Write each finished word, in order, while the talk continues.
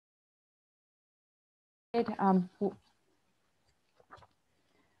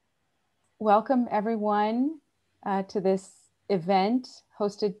Welcome everyone to this event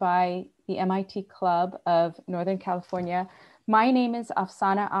hosted by the MIT Club of Northern California. My name is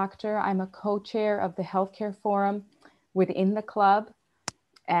Afsana Akhter. I'm a co-chair of the Healthcare Forum within the club,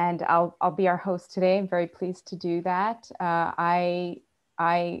 and I'll be our host today. I'm very pleased to do that.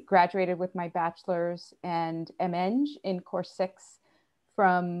 I graduated with my bachelor's and MEng in course 6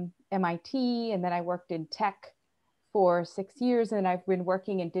 from MIT, and then I worked in tech for 6 years, and I've been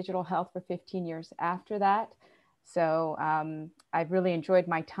working in digital health for 15 years after that. So I've really enjoyed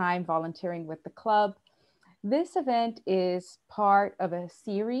my time volunteering with the club. This event is part of a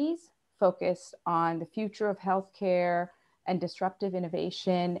series focused on the future of healthcare and disruptive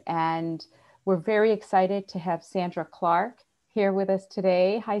innovation. And we're very excited to have Sandra Clarke here with us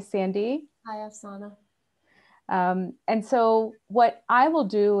today. Hi, Sandy. Hi, Afsana. And so what I will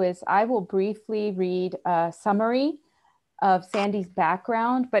do is I will briefly read a summary of Sandy's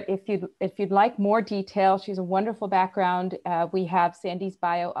background, but if you'd like more detail, she's a wonderful background. We have Sandy's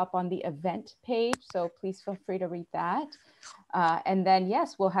bio up on the event page, so please feel free to read that. And then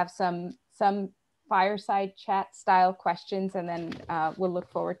yes, we'll have some fireside chat style questions, and then we'll look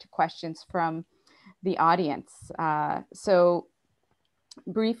forward to questions from the audience. So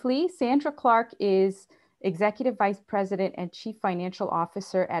briefly, Sandra Clarke is Executive Vice President and Chief Financial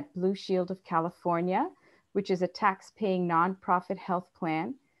Officer at Blue Shield of California, which is a tax-paying nonprofit health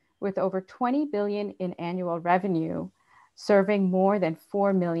plan with over $20 billion in annual revenue, serving more than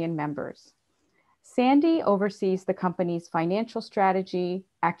 4 million members. Sandy oversees the company's financial strategy,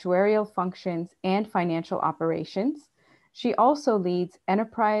 actuarial functions, and financial operations. She also leads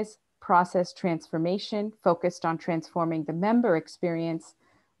enterprise process transformation focused on transforming the member experience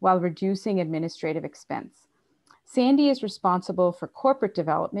while reducing administrative expense. Sandy is responsible for corporate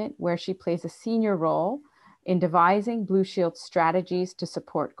development, where she plays a senior role in devising Blue Shield's strategies to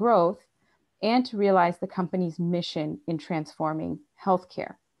support growth and to realize the company's mission in transforming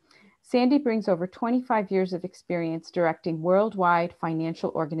healthcare. Sandy brings over 25 years of experience directing worldwide financial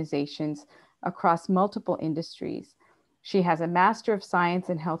organizations across multiple industries. She has a Master of Science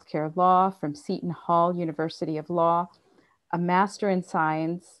in Healthcare Law from Seton University of Law, a Master of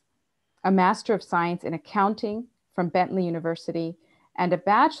Science in Accounting from Bentley University, and a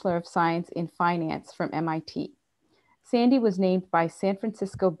Bachelor of Science in Finance from MIT. Sandy was named by San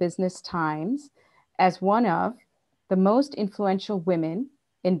Francisco Business Times as one of the most influential women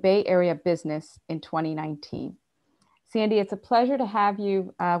in Bay Area business in 2019. Sandy, it's a pleasure to have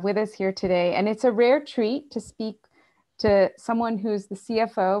you with us here today, and it's a rare treat to speak to someone who's the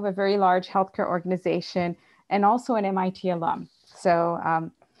CFO of a very large healthcare organization and also an MIT alum. So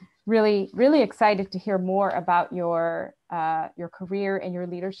really, really excited to hear more about your career and your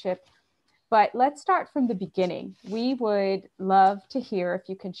leadership. But let's start from the beginning. We would love to hear if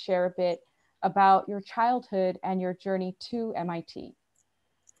you can share a bit about your childhood and your journey to MIT.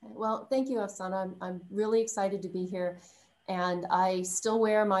 Well, thank you, Afsana. I'm really excited to be here. And I still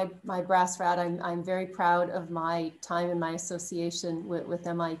wear my brass rat. I'm very proud of my time and my association with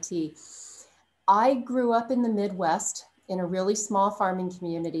MIT. I grew up in the Midwest in a really small farming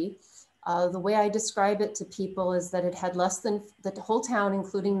community. The way I describe it to people is that it had less than, the whole town,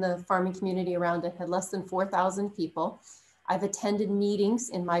 including the farming community around it, had less than 4,000 people. I've attended meetings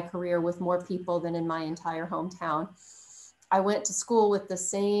in my career with more people than in my entire hometown. I went to school with the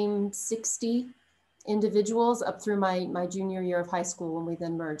same 60 individuals up through my junior year of high school, when we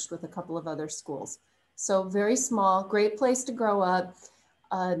then merged with a couple of other schools. So very small, great place to grow up.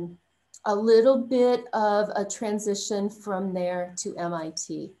 A little bit of a transition from there to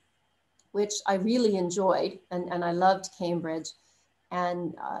MIT, which I really enjoyed, and I loved Cambridge,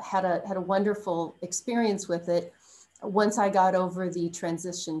 and had a wonderful experience with it once I got over the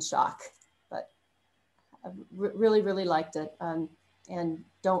transition shock. But I really, really liked it, and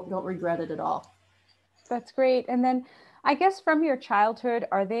don't regret it at all. That's great. And then I guess from your childhood,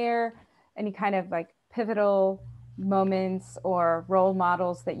 are there any kind of like pivotal moments or role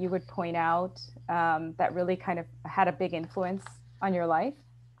models that you would point out that really kind of had a big influence on your life?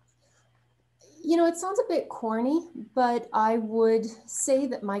 You know, it sounds a bit corny, but I would say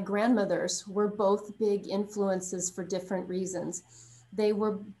that my grandmothers were both big influences for different reasons. They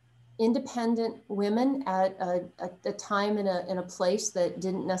were independent women at a time in a place that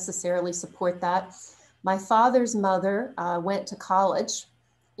didn't necessarily support that. My father's mother went to college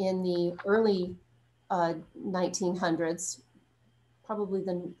in the early 1900s, probably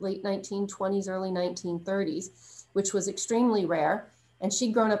the late 1920s, early 1930s, which was extremely rare. And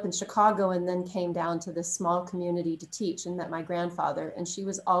she'd grown up in Chicago and then came down to this small community to teach and met my grandfather. And she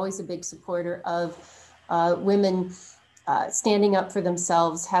was always a big supporter of women standing up for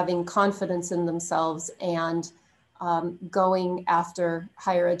themselves, having confidence in themselves, and going after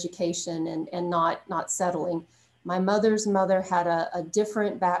higher education and not settling. My mother's mother had a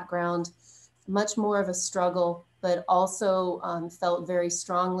different background, much more of a struggle, but also felt very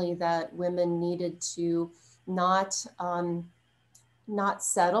strongly that women needed to not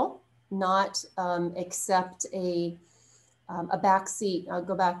settle, not accept a backseat. I'll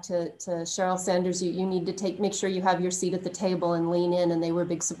go back to Cheryl Sanders. You need to make sure you have your seat at the table and lean in. And they were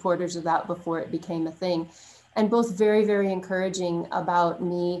big supporters of that before it became a thing. And both very, very encouraging about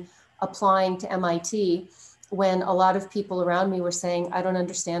me applying to MIT when a lot of people around me were saying, I don't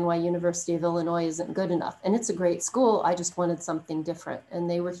understand why University of Illinois isn't good enough. And it's a great school. I just wanted something different. And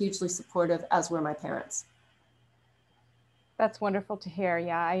they were hugely supportive, as were my parents. That's wonderful to hear.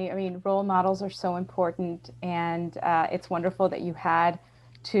 Yeah, I mean, role models are so important, and it's wonderful that you had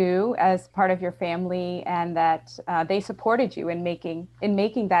two as part of your family, and that they supported you in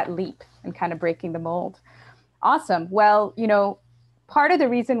making that leap and kind of breaking the mold. Awesome. Well, part of the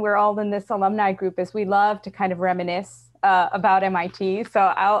reason we're all in this alumni group is we love to kind of reminisce about MIT. So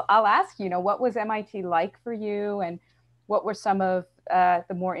I'll ask you, what was MIT like for you, and what were some of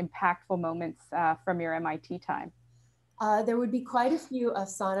the more impactful moments from your MIT time? There would be quite a few,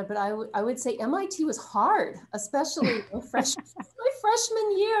 Afsana, but I would say MIT was hard, especially my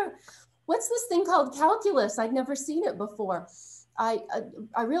freshman year. What's this thing called calculus? I'd never seen it before. I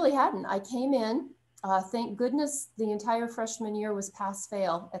really hadn't. I came in, thank goodness the entire freshman year was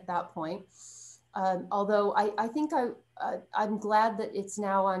pass-fail at that point. Although I think I'm glad that it's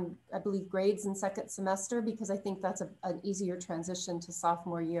now on, I believe, grades in second semester, because I think that's an easier transition to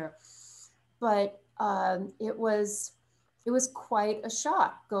sophomore year. But it was quite a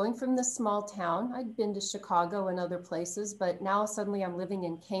shock going from this small town. I'd been to Chicago and other places, but now suddenly I'm living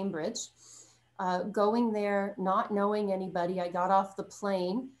in Cambridge, going there, not knowing anybody. I got off the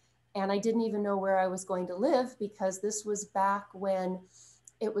plane and I didn't even know where I was going to live, because this was back when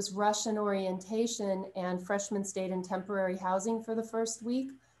it was Russian orientation and freshmen stayed in temporary housing for the first week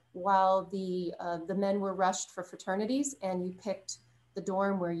while the men were rushed for fraternities, and you picked the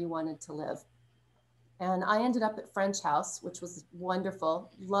dorm where you wanted to live. And I ended up at French House, which was wonderful,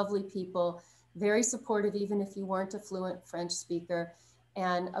 lovely people, very supportive, even if you weren't a fluent French speaker,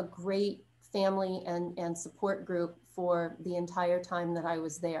 and a great family and support group for the entire time that I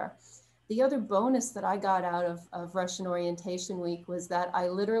was there. The other bonus that I got out of Russian Orientation Week was that I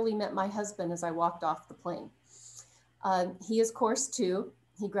literally met my husband as I walked off the plane. He is course 2.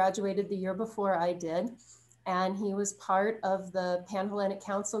 He graduated the year before I did. And he was part of the Pan-Hellenic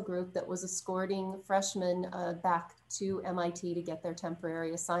Council group that was escorting freshmen back to MIT to get their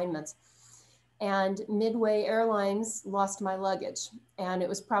temporary assignments. And Midway Airlines lost my luggage. And it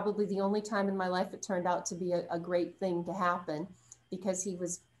was probably the only time in my life it turned out to be a great thing to happen, because he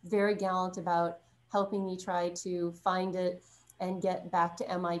was very gallant about helping me try to find it and get back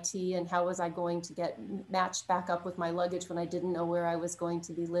to MIT. And how was I going to get matched back up with my luggage when I didn't know where I was going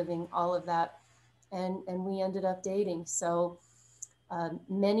to be living, all of that. And we ended up dating. So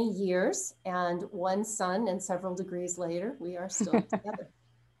many years and one son, and several degrees later, we are still together.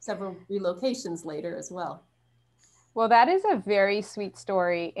 Several relocations later as well. Well, that is a very sweet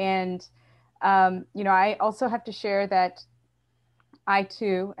story. And, I also have to share that I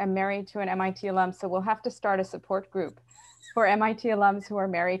too am married to an MIT alum. So we'll have to start a support group for MIT alums who are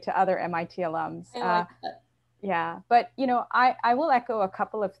married to other MIT alums. I like that. Yeah, but I will echo a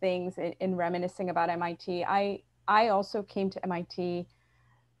couple of things in reminiscing about MIT. I also came to MIT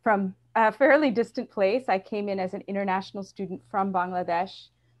from a fairly distant place. I came in as an international student from Bangladesh.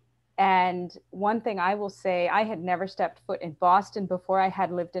 And one thing I will say, I had never stepped foot in Boston before. I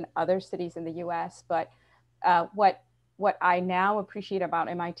had lived in other cities in the US, but what I now appreciate about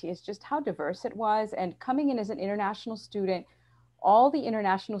MIT is just how diverse it was. And coming in as an international student, all the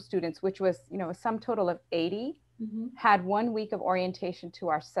international students, which was, a sum total of 80, had 1 week of orientation to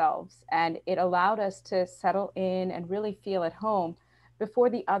ourselves. And it allowed us to settle in and really feel at home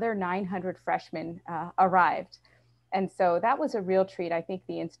before the other 900 freshmen arrived. And so that was a real treat. I think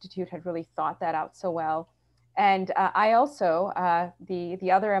the Institute had really thought that out so well. And I also,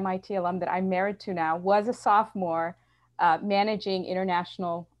 the other MIT alum that I'm married to now, was a sophomore managing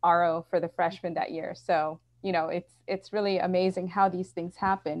international RO for the freshmen that year. So it's really amazing how these things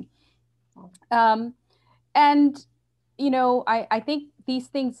happen. And, I think these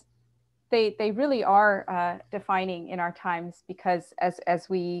things, they really are defining in our times, because as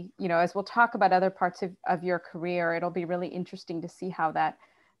we'll talk about other parts of your career, it'll be really interesting to see how that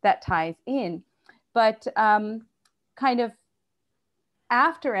ties in. But kind of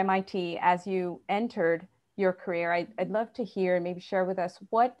after MIT, as you entered your career, I'd love to hear and maybe share with us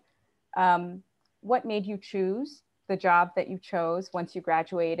what made you choose the job that you chose once you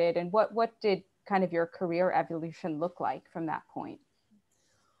graduated, and what did kind of your career evolution look like from that point?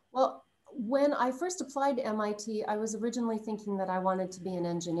 Well, when I first applied to MIT, I was originally thinking that I wanted to be an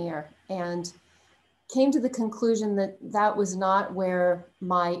engineer, and came to the conclusion that that was not where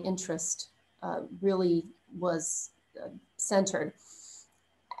my interest really was centered.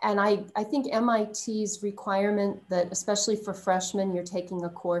 And I think MIT's requirement that, especially for freshmen, you're taking a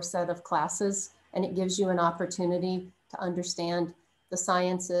core set of classes, and it gives you an opportunity to understand the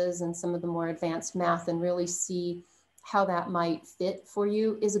sciences and some of the more advanced math and really see how that might fit for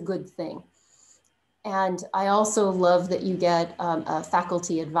you, is a good thing. And I also love that you get a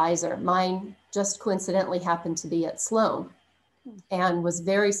faculty advisor. Mine just coincidentally happened to be at Sloan and was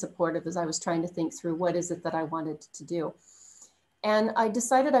very supportive as I was trying to think through what is it that I wanted to do. And I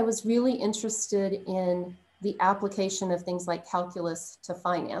decided I was really interested in the application of things like calculus to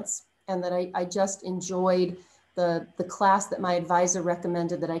finance, and that I just enjoyed the class that my advisor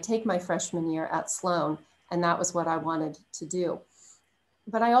recommended that I take my freshman year at Sloan, and that was what I wanted to do.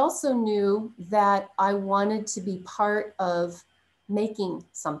 But I also knew that I wanted to be part of making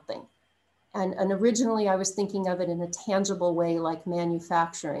something. And originally I was thinking of it in a tangible way, like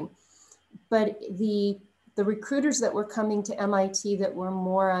manufacturing. But the recruiters that were coming to MIT that were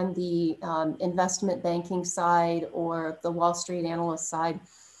more on the investment banking side or the Wall Street analyst side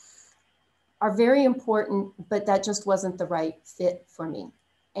are very important, but that just wasn't the right fit for me.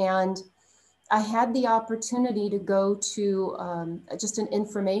 And I had the opportunity to go to just an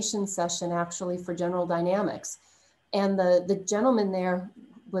information session actually for General Dynamics. And the gentleman there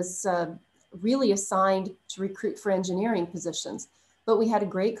was really assigned to recruit for engineering positions. But we had a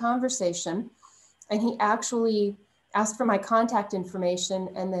great conversation, and he actually asked for my contact information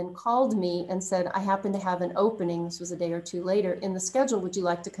and then called me and said, I happen to have an opening, this was a day or two later, in the schedule, would you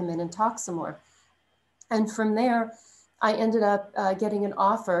like to come in and talk some more? And from there, I ended up getting an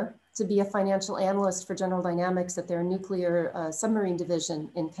offer to be a financial analyst for General Dynamics at their nuclear submarine division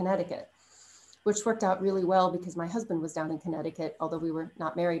in Connecticut, which worked out really well because my husband was down in Connecticut, although we were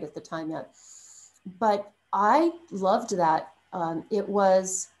not married at the time yet. But I loved that. It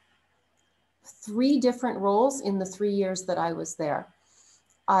was 3 different roles in the 3 years that I was there.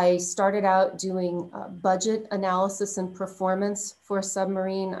 I started out doing budget analysis and performance for a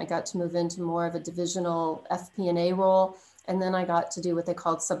submarine. I got to move into more of a divisional FP&A role. And then I got to do what they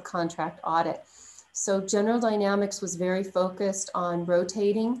called subcontract audit. So General Dynamics was very focused on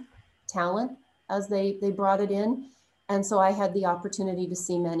rotating talent as they brought it in. And so I had the opportunity to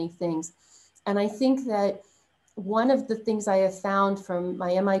see many things. And I think that one of the things I have found from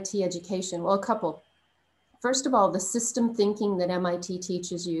my MIT education, well, a couple. First of all, the system thinking that MIT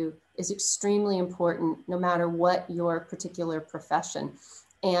teaches you is extremely important no matter what your particular profession,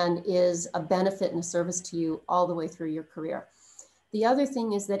 and is a benefit and a service to you all the way through your career. The other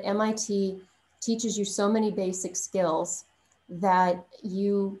thing is that MIT teaches you so many basic skills that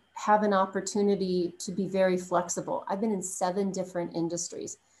you have an opportunity to be very flexible. I've been in 7 different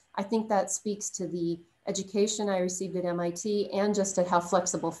industries. I think that speaks to the education I received at MIT and just at how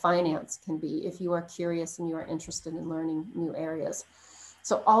flexible finance can be if you are curious and you are interested in learning new areas.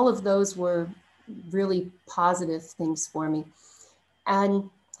 So all of those were really positive things for me. And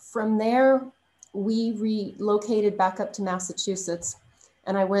from there, we relocated back up to Massachusetts,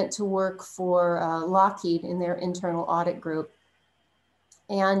 and I went to work for Lockheed in their internal audit group.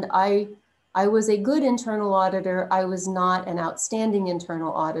 And I was a good internal auditor. I was not an outstanding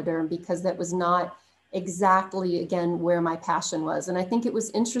internal auditor because that was not exactly, again, where my passion was. And I think it was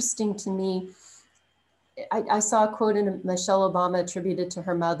interesting to me. I saw a quote in Michelle Obama attributed to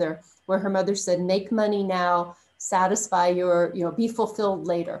her mother, where her mother said, make money now, satisfy your, be fulfilled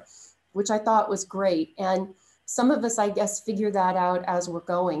later, which I thought was great. And some of us, I guess, figure that out as we're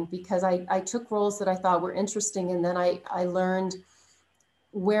going, because I took roles that I thought were interesting. And then I learned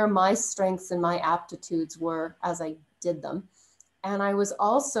where my strengths and my aptitudes were as I did them. And I was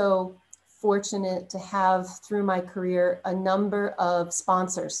also fortunate to have, through my career, a number of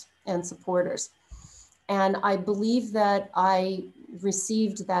sponsors and supporters. And I believe that I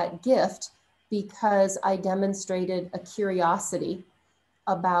received that gift because I demonstrated a curiosity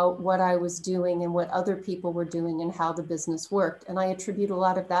about what I was doing and what other people were doing and how the business worked. And I attribute a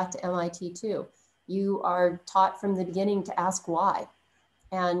lot of that to MIT too. You are taught from the beginning to ask why.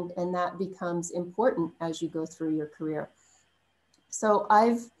 And that becomes important as you go through your career. So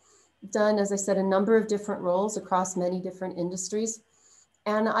I've done, as I said, a number of different roles across many different industries.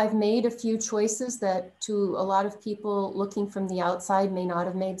 And I've made a few choices that to a lot of people looking from the outside may not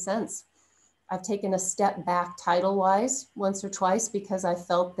have made sense. I've taken a step back title-wise once or twice because I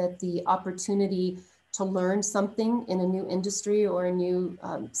felt that the opportunity to learn something in a new industry or a new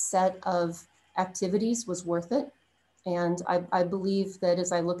set of activities was worth it. And I believe that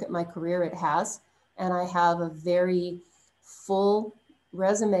as I look at my career, it has. And I have a very full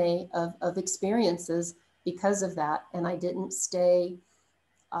resume of experiences because of that. And I didn't stay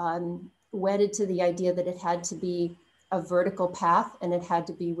wedded to the idea that it had to be a vertical path and it had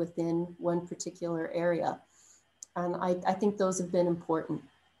to be within one particular area. And I think those have been important.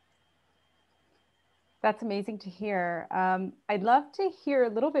 That's amazing to hear. I'd love to hear a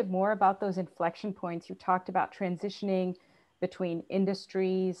little bit more about those inflection points. You talked about transitioning between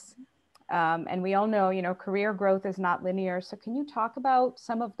industries, and we all know, career growth is not linear. So can you talk about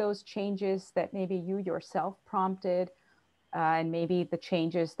some of those changes that maybe you yourself prompted, and maybe the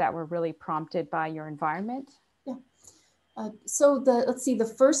changes that were really prompted by your environment? Yeah. Let's see, the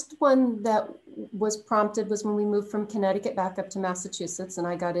first one that was prompted was when we moved from Connecticut back up to Massachusetts and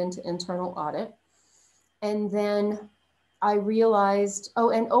I got into internal audit. And then I realized,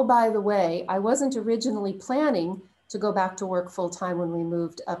 oh, by the way, I wasn't originally planning to go back to work full-time when we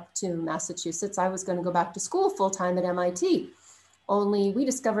moved up to Massachusetts. I was going to go back to school full-time at MIT. Only we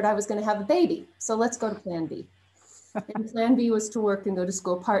discovered I was going to have a baby. So let's go to plan B. And plan B was to work and go to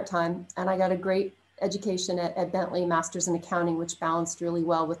school part-time. And I got a great education at Bentley, master's in accounting, which balanced really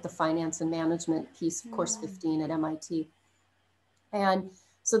well with the finance and management piece, course 15 at MIT. And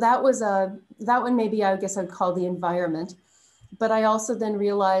so that one maybe I guess I'd call the environment. But I also then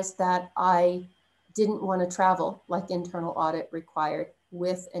realized that I didn't want to travel like internal audit required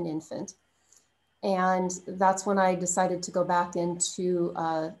with an infant. And that's when I decided to go back into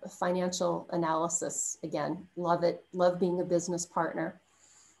financial analysis again. Love it, love being a business partner.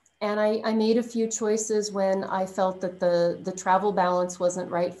 And I made a few choices when I felt that the travel balance wasn't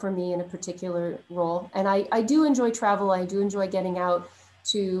right for me in a particular role. And I do enjoy travel. I do enjoy getting out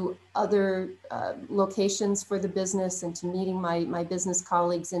to other locations for the business and to meeting my business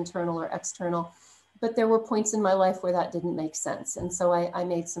colleagues, internal or external. But there were points in my life where that didn't make sense. And so I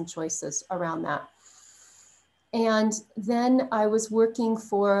made some choices around that. And then I was working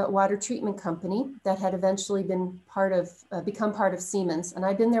for a water treatment company that had eventually become part of Siemens. And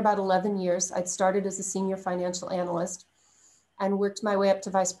I'd been there about 11 years. I'd started as a senior financial analyst and worked my way up to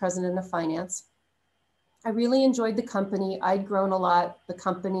vice president of finance. I really enjoyed the company. I'd grown a lot. The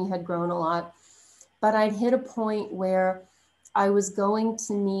company had grown a lot. But I'd hit a point where I was going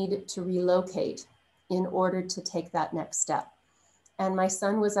to need to relocate in order to take that next step. And my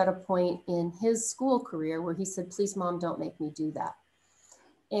son was at a point in his school career where he said, please, Mom, don't make me do that.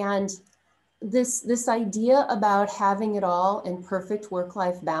 And this idea about having it all in perfect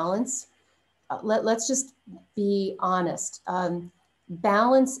work-life balance, let's just be honest.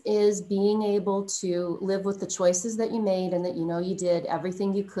 Balance is being able to live with the choices that you made and that you did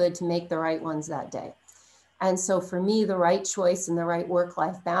everything you could to make the right ones that day. And so for me, the right choice and the right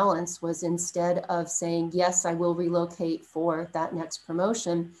work-life balance was, instead of saying, yes, I will relocate for that next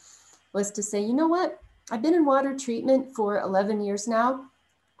promotion, was to say, you know what? I've been in water treatment for 11 years now.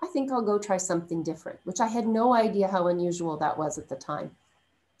 I think I'll go try something different, which I had no idea how unusual that was at the time.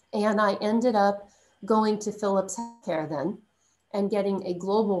 And I ended up going to Philips Healthcare then and getting a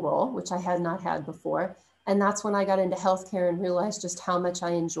global role, which I had not had before. And that's when I got into healthcare and realized just how much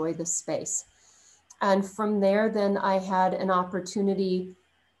I enjoy this space. And from there, then I had an opportunity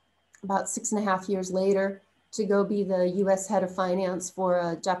about 6.5 years later to go be the US head of finance for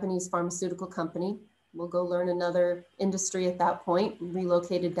a Japanese pharmaceutical company. We'll go learn another industry at that point,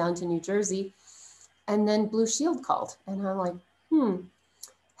 relocated down to New Jersey. And then Blue Shield called. And I'm like,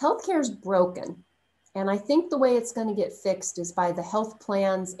 healthcare is broken. And I think the way it's going to get fixed is by the health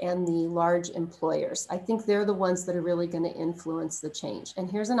plans and the large employers. I think they're the ones that are really going to influence the change.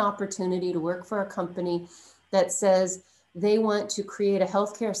 And here's an opportunity to work for a company that says they want to create a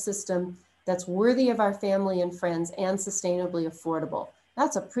healthcare system that's worthy of our family and friends and sustainably affordable.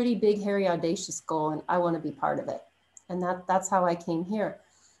 That's a pretty big, hairy, audacious goal, and I want to be part of it. And that's how I came here.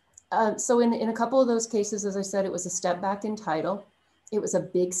 So in a couple of those cases, as I said, it was a step back in title. It was a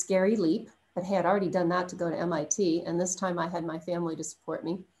big, scary leap. But hey, I'd already done that to go to MIT. And this time I had my family to support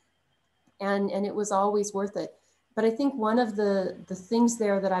me. And it was always worth it. But I think one of the things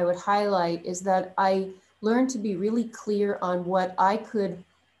there that I would highlight is that I learned to be really clear on what I could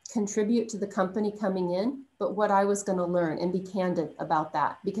contribute to the company coming in, but what I was going to learn, and be candid about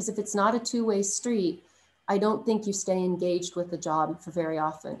that. Because if it's not a two-way street, I don't think you stay engaged with the job for very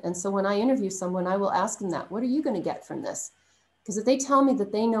often. And so when I interview someone, I will ask them that, what are you going to get from this? Because if they tell me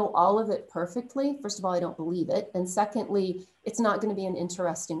that they know all of it perfectly, first of all, I don't believe it. And secondly, it's not going to be an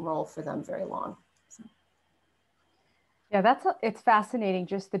interesting role for them very long. So. Yeah, it's fascinating,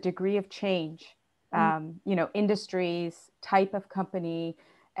 just the degree of change, you know, industries, type of company,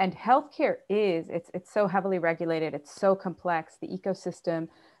 and healthcare it's so heavily regulated. It's so complex, the ecosystem.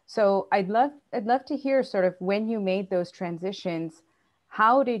 So I'd love to hear sort of when you made those transitions,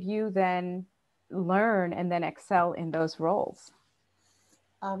 how did you then learn and then excel in those roles?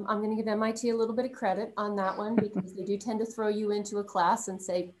 I'm going to give MIT a little bit of credit on that one because they do tend to throw you into a class and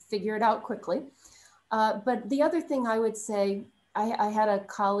say, figure it out quickly. But the other thing I would say, I had a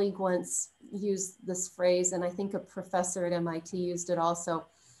colleague once use this phrase, and I think a professor at MIT used it also.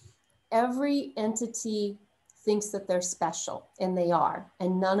 Every entity thinks that they're special, and they are,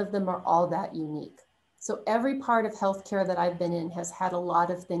 and none of them are all that unique. So every part of healthcare that I've been in has had a lot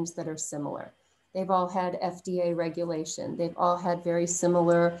of things that are similar. They've all had FDA regulation. They've all had very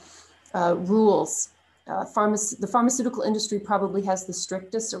similar rules. The pharmaceutical industry probably has the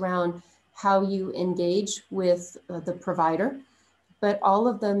strictest around how you engage with the provider, but all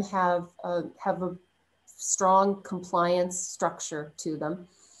of them have a strong compliance structure to them.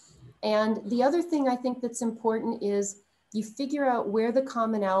 And the other thing I think that's important is you figure out where the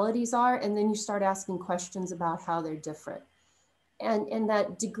commonalities are, and then you start asking questions about how they're different. And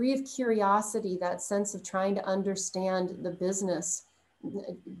that degree of curiosity, that sense of trying to understand the business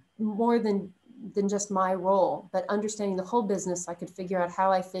more than just my role, but understanding the whole business, I could figure out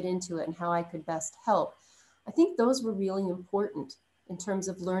how I fit into it and how I could best help. I think those were really important in terms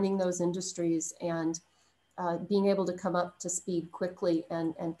of learning those industries and being able to come up to speed quickly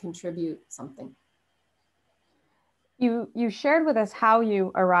and contribute something. You shared with us how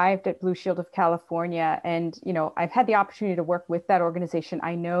you arrived at Blue Shield of California, and you know, I've had the opportunity to work with that organization.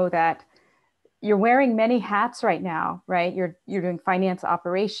 I know that you're wearing many hats right now, right? You're doing finance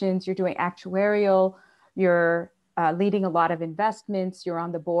operations, you're doing actuarial, you're leading a lot of investments, you're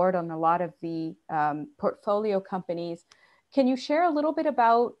on the board on a lot of the portfolio companies. Can you share a little bit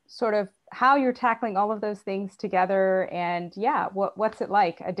about sort of how you're tackling all of those things together? And yeah, what's it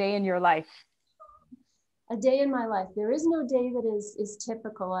like, a day in your life? A day in my life. There is no day that is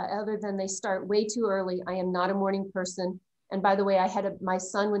typical other than they start way too early. I am not a morning person. And by the way, I had my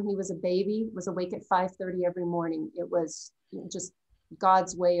son when he was a baby was awake at 5:30 every morning. It was just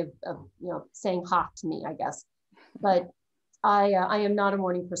God's way of you know, saying ha to me, I guess. But I am not a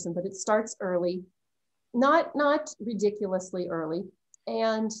morning person, but it starts early, not ridiculously early.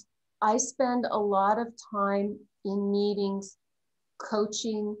 And I spend a lot of time in meetings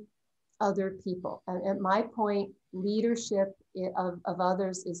coaching other people. And at my point, leadership of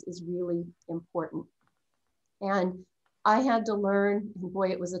others is really important. And I had to learn, and boy,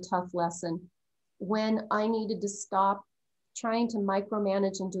 it was a tough lesson, when I needed to stop trying to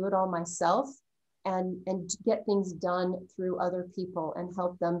micromanage and do it all myself and get things done through other people and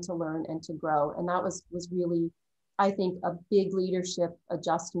help them to learn and to grow. And that was really, I think, a big leadership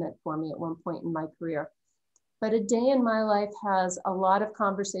adjustment for me at one point in my career. But a day in my life has a lot of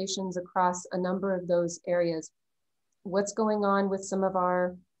conversations across a number of those areas. What's going on with some of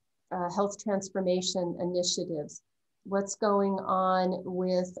our health transformation initiatives? What's going on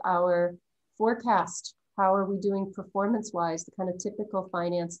with our forecast? How are we doing performance-wise, the kind of typical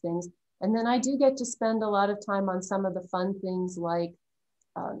finance things? And then I do get to spend a lot of time on some of the fun things like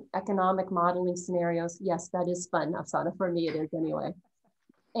economic modeling scenarios. Yes, that is fun, Afsana. For me, it is anyway.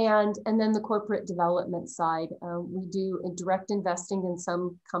 And then the corporate development side. We do direct investing in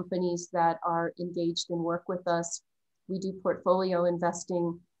some companies that are engaged in work with us. We do portfolio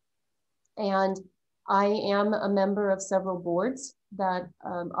investing. And I am a member of several boards that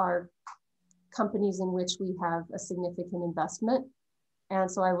are companies in which we have a significant investment. And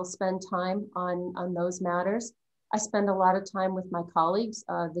so I will spend time on those matters. I spend a lot of time with my colleagues.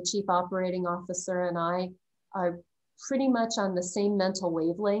 The chief operating officer and I are pretty much on the same mental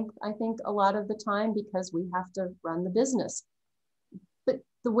wavelength, I think, a lot of the time, because we have to run the business. But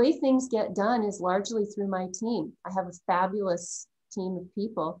the way things get done is largely through my team. I have a fabulous team of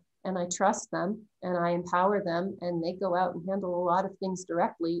people, and I trust them and I empower them, and they go out and handle a lot of things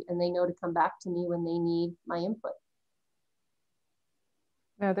directly, and they know to come back to me when they need my input.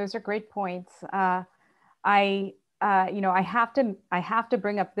 No, those are great points. You know, I have to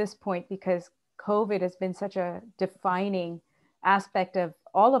bring up this point because COVID has been such a defining aspect of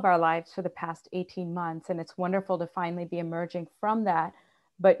all of our lives for the past 18 months. And it's wonderful to finally be emerging from that.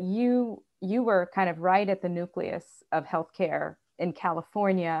 But you were kind of right at the nucleus of healthcare in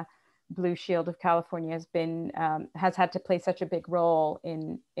California. Blue Shield of California has had to play such a big role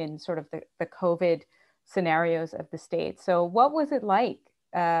in sort of the COVID scenarios of the state. So what was it like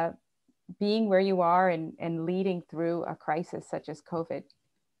being where you are and leading through a crisis such as COVID?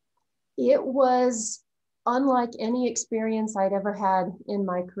 It was unlike any experience I'd ever had in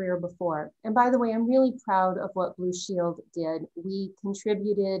my career before. And by the way, I'm really proud of what Blue Shield did. We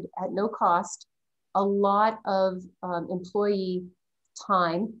contributed at no cost a lot of employee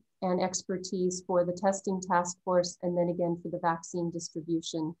time and expertise for the testing task force, and then again for the vaccine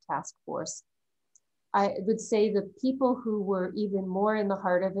distribution task force. I would say the people who were even more in the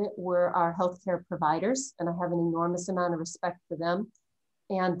heart of it were our healthcare providers, and I have an enormous amount of respect for them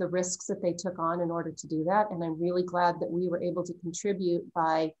and the risks that they took on in order to do that. And I'm really glad that we were able to contribute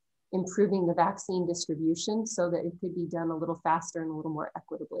by improving the vaccine distribution so that it could be done a little faster and a little more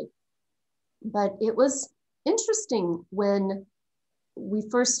equitably. But it was interesting when we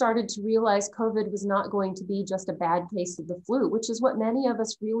first started to realize COVID was not going to be just a bad case of the flu, which is what many of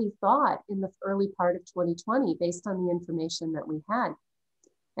us really thought in the early part of 2020, based on the information that we had.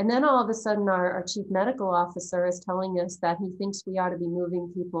 And then all of a sudden, our chief medical officer is telling us that he thinks we ought to be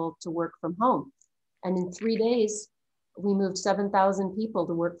moving people to work from home. And in 3 days, we moved 7,000 people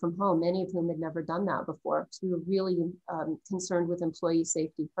to work from home, many of whom had never done that before. So we were really concerned with employee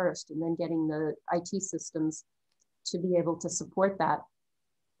safety first, and then getting the IT systems to be able to support that.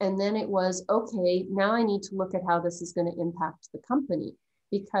 And then it was, okay, now I need to look at how this is going to impact the company,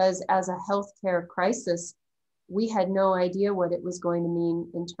 because as a healthcare crisis, we had no idea what it was going to mean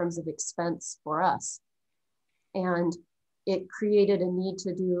in terms of expense for us. And it created a need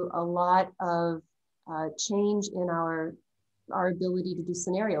to do a lot of change in our ability to do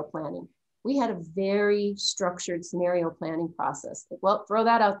scenario planning. We had a very structured scenario planning process. Well, throw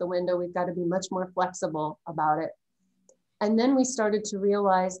that out the window. We've got to be much more flexible about it. And then we started to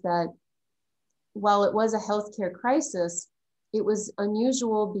realize that while it was a healthcare crisis, it was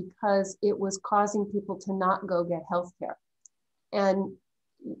unusual because it was causing people to not go get healthcare. And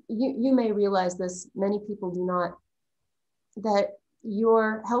you may realize this, many people do not, that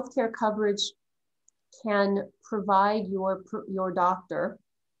your healthcare coverage can provide your doctor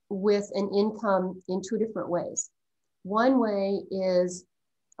with an income in two different ways. One way is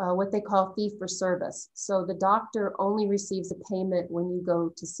what they call fee for service. So the doctor only receives a payment when you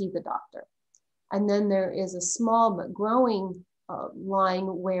go to see the doctor. And then there is a small but growing line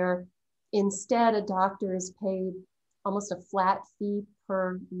where instead a doctor is paid almost a flat fee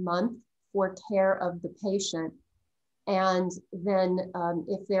per month for care of the patient. And then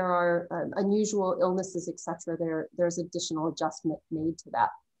if there are unusual illnesses, et cetera, there's additional adjustment made to that.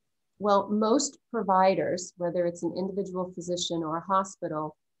 Well, most providers, whether it's an individual physician or a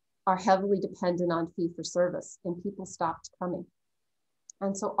hospital, are heavily dependent on fee for service, and people stopped coming.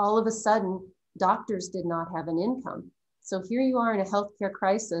 And so all of a sudden, doctors did not have an income. So here you are in a healthcare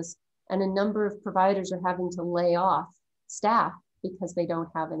crisis, and a number of providers are having to lay off staff because they don't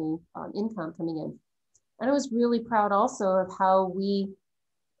have any income coming in. And I was really proud also of how we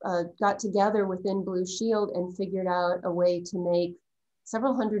got together within Blue Shield and figured out a way to make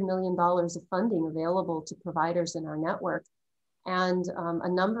several $100 million of funding available to providers in our network. And a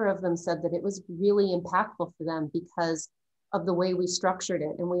number of them said that it was really impactful for them because of the way we structured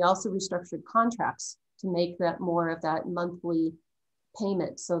it. And we also restructured contracts to make that more of that monthly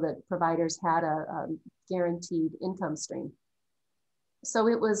payment so that providers had a guaranteed income stream. So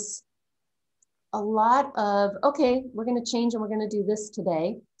it was a lot of, okay, we're going to change and we're going to do this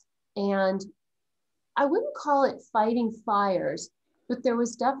today. And I wouldn't call it fighting fires, but there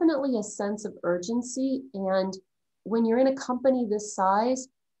was definitely a sense of urgency. And when you're in a company this size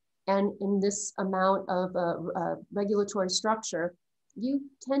and in this amount of regulatory structure, you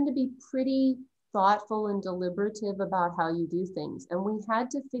tend to be pretty thoughtful and deliberative about how you do things. And we had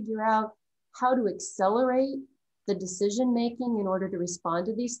to figure out how to accelerate the decision-making in order to respond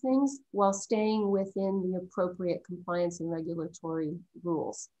to these things while staying within the appropriate compliance and regulatory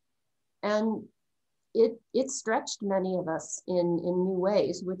rules. And it stretched many of us in new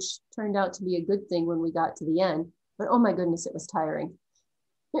ways, which turned out to be a good thing when we got to the end. But oh my goodness, it was tiring.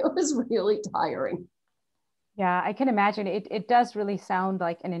 It was really tiring. Yeah, I can imagine. It does really sound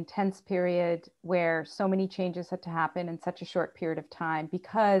like an intense period where so many changes had to happen in such a short period of time,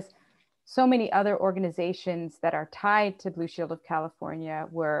 because so many other organizations that are tied to Blue Shield of California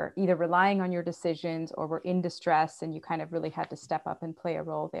were either relying on your decisions or were in distress, and you kind of really had to step up and play a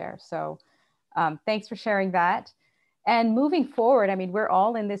role there. So thanks for sharing that. And moving forward, I mean, we're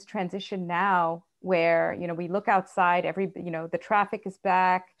all in this transition now where, you know, we look outside, the traffic is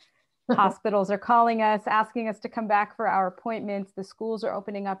back. Hospitals are calling us, asking us to come back for our appointments. The schools are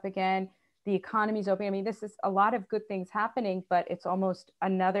opening up again. The economy's opening. I mean, this is a lot of good things happening, but it's almost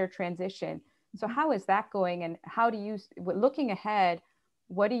another transition. So how is that going? And how do you, looking ahead,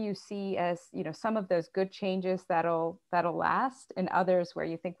 what do you see as, some of those good changes that'll last, and others where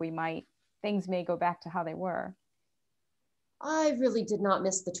you think things may go back to how they were? I really did not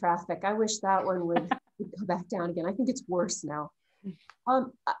miss the traffic. I wish that one would go back down again. I think it's worse now.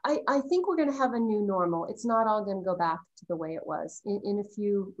 I think we're going to have a new normal. It's not all going to go back to the way it was in a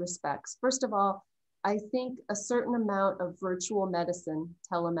few respects. First of all, I think a certain amount of virtual medicine,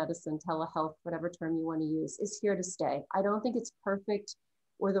 telemedicine, telehealth, whatever term you want to use, is here to stay. I don't think it's perfect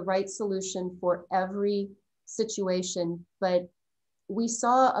or the right solution for every situation, but we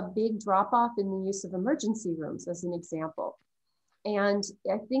saw a big drop off in the use of emergency rooms as an example. And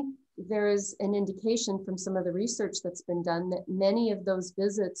I think there is an indication from some of the research that's been done that many of those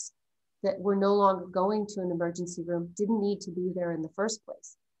visits that were no longer going to an emergency room didn't need to be there in the first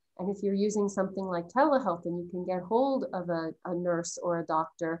place. And if you're using something like telehealth and you can get hold of a nurse or a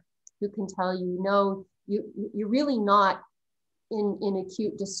doctor who can tell you, no, you're really not in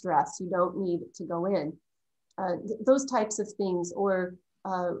acute distress, you don't need to go in. Those types of things, or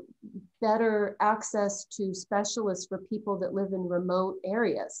better access to specialists for people that live in remote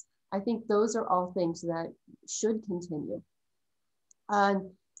areas. I think those are all things that should continue.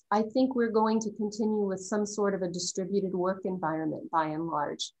 I think we're going to continue with some sort of a distributed work environment by and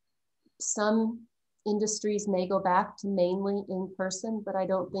large. Some industries may go back to mainly in person, but I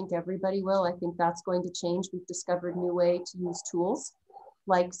don't think everybody will. I think that's going to change. We've discovered new way to use tools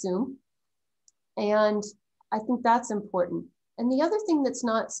like Zoom. And I think that's important. And the other thing that's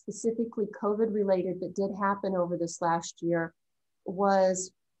not specifically COVID related, but did happen over this last year,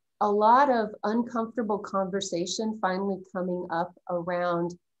 was a lot of uncomfortable conversation finally coming up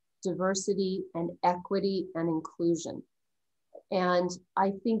around diversity and equity and inclusion. And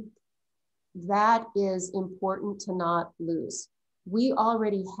I think that is important to not lose. We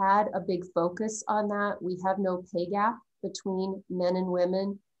already had a big focus on that. We have no pay gap between men and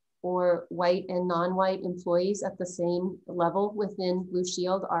women or white and non-white employees at the same level within Blue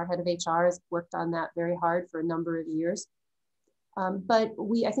Shield. Our head of HR has worked on that very hard for a number of years. But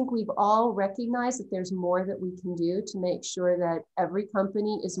I think we've all recognized that there's more that we can do to make sure that every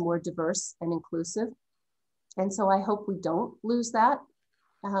company is more diverse and inclusive. And so I hope we don't lose that,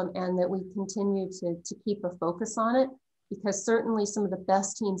 and that we continue to keep a focus on it, because certainly some of the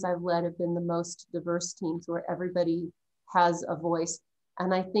best teams I've led have been the most diverse teams where everybody has a voice.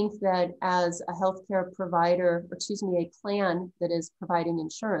 And I think that as a healthcare provider, a plan that is providing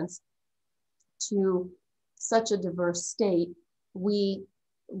insurance to such a diverse state, we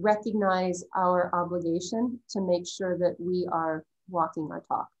recognize our obligation to make sure that we are walking our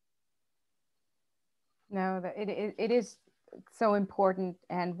talk. No, it is so important.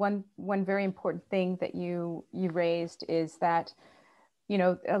 And one very important thing that you raised is that,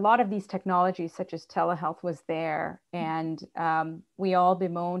 a lot of these technologies such as telehealth was there, and we all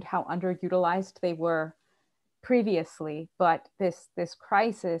bemoaned how underutilized they were previously, but this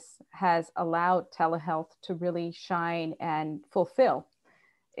crisis has allowed telehealth to really shine and fulfill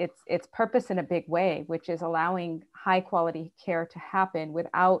its purpose in a big way, which is allowing high quality care to happen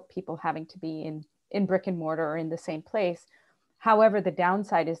without people having to be in brick and mortar or in the same place. However, the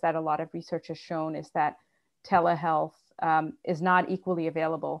downside is that a lot of research has shown is that telehealth is not equally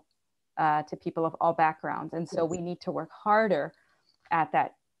available to people of all backgrounds. And so we need to work harder at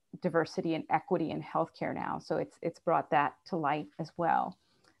that diversity and equity in healthcare now. So it's brought that to light as well.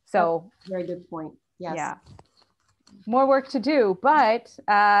 So very good point. Yes. Yeah. More work to do, but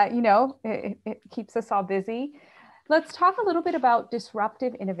it keeps us all busy. Let's talk a little bit about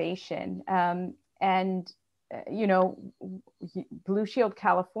disruptive innovation. Blue Shield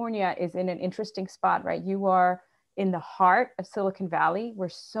California is in an interesting spot, right? You are in the heart of Silicon Valley, where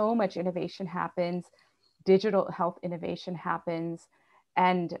so much innovation happens, digital health innovation happens.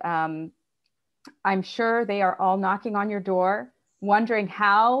 And I'm sure they are all knocking on your door, wondering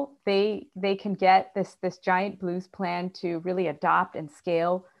how they can get this giant Blues plan to really adopt and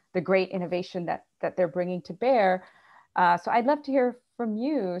scale the great innovation that they're bringing to bear. So I'd love to hear from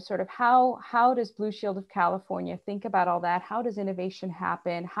you, sort of how does Blue Shield of California think about all that? How does innovation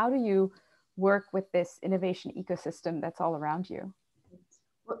happen? How do you work with this innovation ecosystem that's all around you?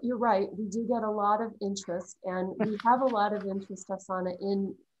 Well, you're right. We do get a lot of interest, and we have a lot of interest, Afsana,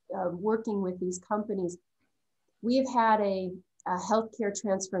 in working with these companies. We've had a healthcare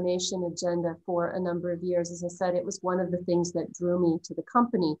transformation agenda for a number of years. As I said, it was one of the things that drew me to the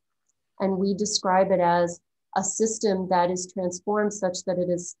company. And we describe it as a system that is transformed such that it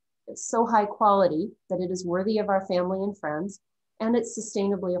is so high quality that it is worthy of our family and friends, and it's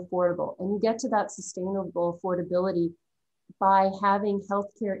sustainably affordable. And you get to that sustainable affordability by having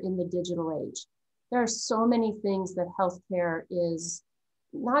healthcare in the digital age. There are so many things that healthcare is,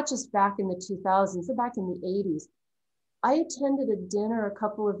 not just back in the 2000s, but back in the 80s. I attended a dinner a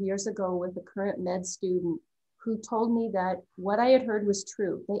couple of years ago with a current med student who told me that what I had heard was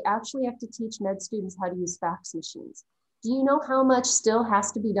true. They actually have to teach med students how to use fax machines. Do you know how much still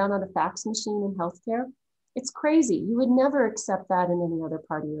has to be done on a fax machine in healthcare? It's crazy. You would never accept that in any other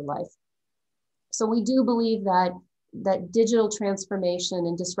part of your life. So we do believe that digital transformation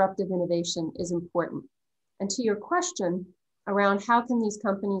and disruptive innovation is important. And to your question around how can these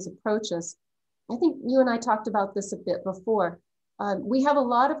companies approach us, I think you and I talked about this a bit before. We have a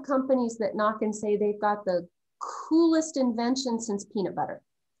lot of companies that knock and say they've got the coolest invention since peanut butter.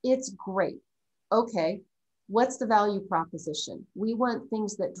 It's great. Okay, what's the value proposition? We want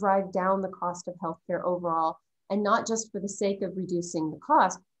things that drive down the cost of healthcare overall, and not just for the sake of reducing the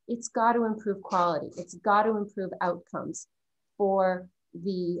cost. It's got to improve quality. It's got to improve outcomes for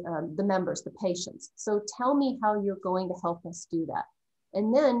the members, the patients. So tell me how you're going to help us do that.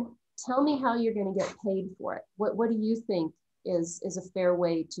 And then tell me how you're going to get paid for it. What do you think is a fair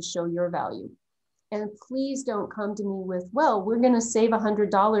way to show your value? And please don't come to me with, well, we're going to save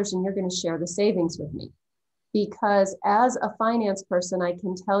 $100 and you're going to share the savings with me. Because as a finance person, I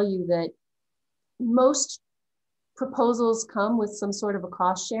can tell you that most proposals come with some sort of a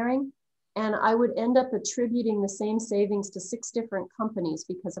cost sharing, and I would end up attributing the same savings to 6 different companies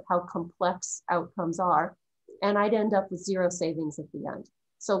because of how complex outcomes are, and I'd end up with 0 savings at the end.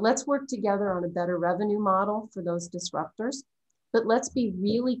 So let's work together on a better revenue model for those disruptors, but let's be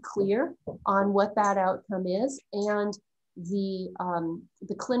really clear on what that outcome is and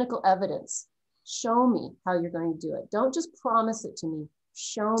the clinical evidence. Show me how you're going to do it. Don't just promise it to me.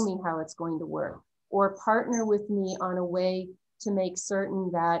 Show me how it's going to work, or partner with me on a way to make certain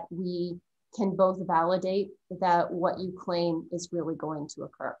that we can both validate that what you claim is really going to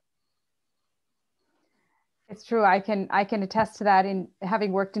occur. It's true. I can attest to that. In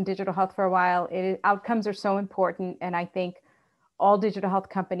having worked in digital health for a while, outcomes are so important. And I think all digital health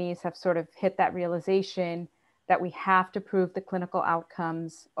companies have sort of hit that realization that we have to prove the clinical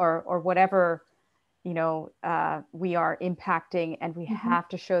outcomes or whatever, we are impacting, and we have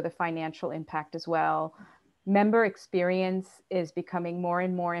to show the financial impact as well. Member experience is becoming more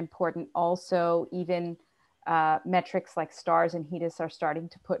and more important. Also, even metrics like STARS and HEDIS are starting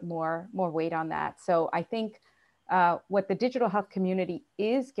to put more weight on that. So I think what the digital health community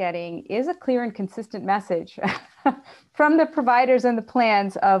is getting is a clear and consistent message from the providers and the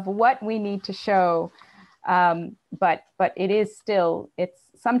plans of what we need to show. But it is still,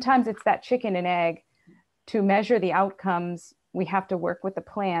 sometimes it's that chicken and egg. To measure the outcomes, we have to work with the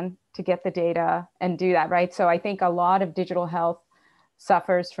plan to get the data and do that, right? So I think a lot of digital health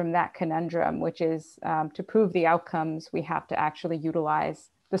suffers from that conundrum, which is to prove the outcomes, we have to actually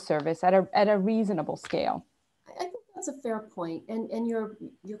utilize the service at a reasonable scale. I think that's a fair point. And your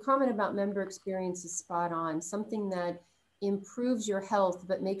comment about member experience is spot on. Something that improves your health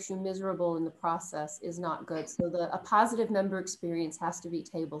but makes you miserable in the process is not good. So a positive member experience has to be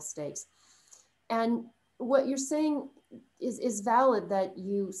table stakes. And what you're saying is valid, that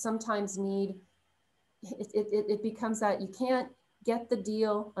you sometimes need, it becomes that you can't get the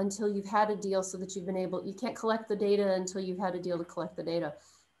deal until you've had a deal, so that you can't collect the data until you've had a deal to collect the data.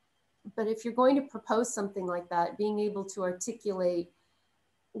 But if you're going to propose something like that, being able to articulate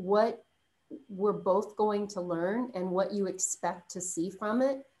what we're both going to learn and what you expect to see from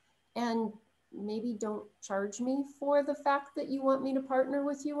it, and maybe don't charge me for the fact that you want me to partner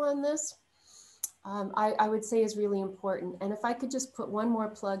with you on this, I would say is really important. And if I could just put one more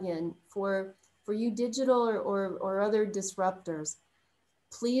plug in for you digital or other disruptors,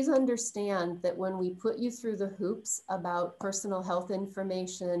 please understand that when we put you through the hoops about personal health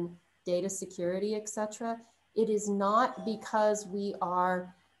information, data security, etc., it is not because we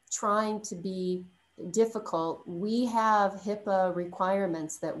are trying to be difficult. We have HIPAA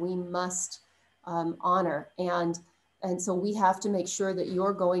requirements that we must honor. And so we have to make sure that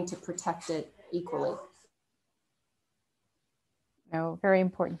you're going to protect it equally. No, very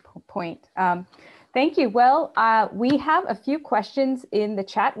important point. Thank you. Well, we have a few questions in the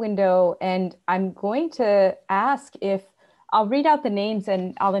chat window, and I'm going to ask if I'll read out the names,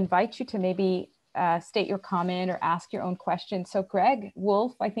 and I'll invite you to maybe state your comment or ask your own question. So Greg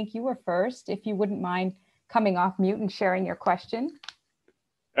Wolf, I think you were first, if you wouldn't mind coming off mute and sharing your question.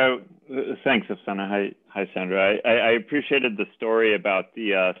 Oh, thanks, Afsana. Hi, Sandra. I appreciated the story about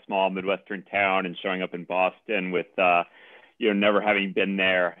the small Midwestern town and showing up in Boston with, never having been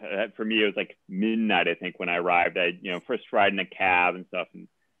there. For me, it was like midnight, I think, when I arrived. I, first ride in a cab and stuff. And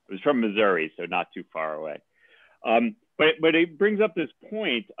it was from Missouri, so not too far away. But but it brings up this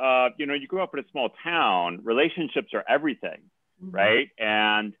point of, you know, you grew up in a small town, relationships are everything, right?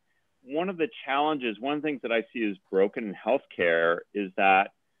 And one of the challenges, one of the things that I see is broken in healthcare is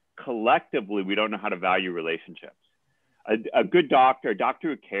that collectively, we don't know how to value relationships. A good doctor, a doctor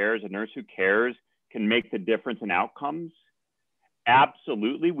who cares, a nurse who cares can make the difference in outcomes.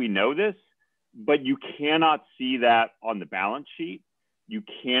 Absolutely, we know this, but you cannot see that on the balance sheet. You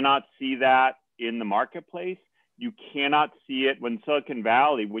cannot see that in the marketplace. You cannot see it when Silicon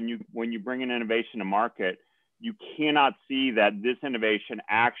Valley, when you bring an innovation to market, you cannot see that this innovation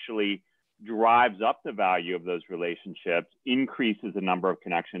actually drives up the value of those relationships, increases the number of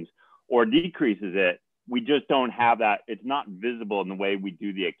connections, or decreases it. We just don't have that. It's not visible in the way we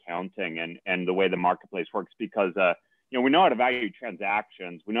do the accounting and the way the marketplace works, because you know, we know how to value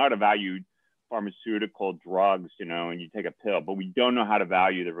transactions. We know how to value pharmaceutical drugs, you know, and you take a pill, but we don't know how to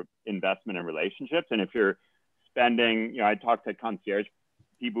value the investment in relationships. And if you're spending, you know, I talk to concierge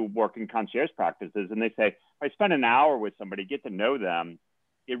people who work in concierge practices, and they say, if I spend an hour with somebody, get to know them,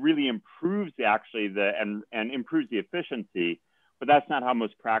 it really improves and improves the efficiency. But that's not how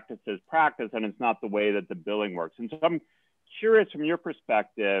most practices practice, and it's not the way that the billing works. And so I'm curious, from your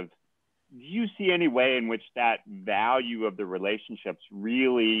perspective, do you see any way in which that value of the relationships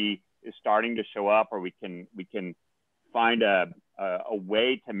really is starting to show up, or we can find a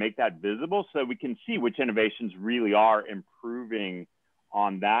way to make that visible so that we can see which innovations really are improving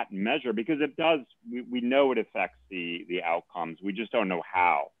on that measure? Because it does, we know it affects the outcomes. We just don't know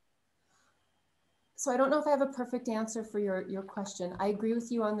how. So I don't know if I have a perfect answer for your question. I agree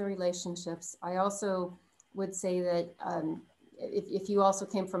with you on the relationships. I also would say that if you also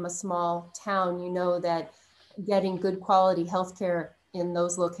came from a small town, you know that getting good quality healthcare in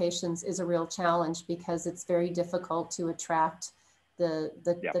those locations is a real challenge, because it's very difficult to attract the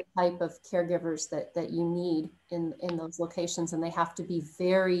type of caregivers that you need in those locations. And they have to be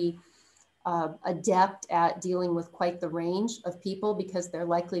very adept at dealing with quite the range of people, because they're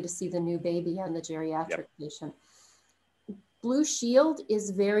likely to see the new baby and the geriatric patient. Blue Shield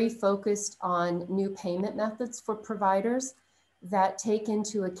is very focused on new payment methods for providers that take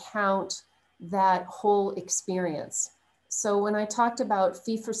into account that whole experience. So when I talked about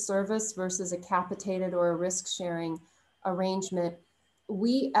fee-for-service versus a capitated or a risk-sharing arrangement,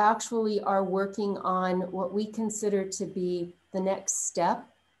 we actually are working on what we consider to be the next step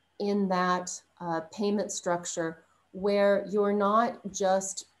in that payment structure, where you're not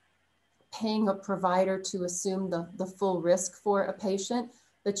just paying a provider to assume the full risk for a patient,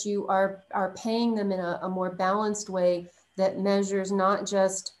 but you are paying them in a more balanced way that measures not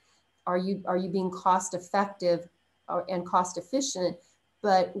just are you being cost effective and cost efficient,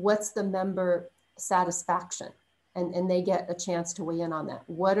 but what's the member satisfaction? And they get a chance to weigh in on that.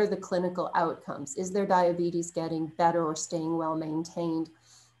 What are the clinical outcomes? Is their diabetes getting better or staying well maintained?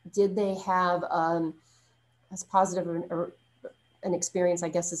 Did they have as positive an experience, I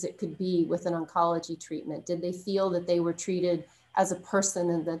guess, as it could be with an oncology treatment? Did they feel that they were treated as a person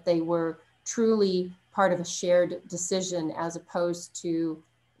and that they were truly part of a shared decision, as opposed to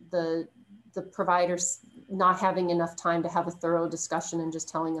the providers not having enough time to have a thorough discussion and just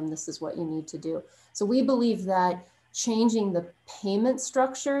telling them this is what you need to do? So we believe that changing the payment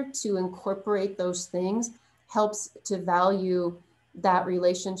structure to incorporate those things helps to value that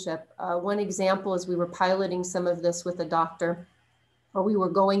relationship. One example is we were piloting some of this with a doctor, or we were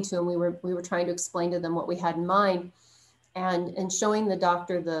going to, and we were trying to explain to them what we had in mind, and showing the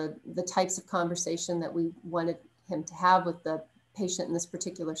doctor the types of conversation that we wanted him to have with the patient in this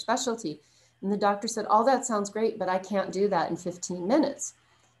particular specialty. And the doctor said, "All that sounds great, but I can't do that in 15 minutes.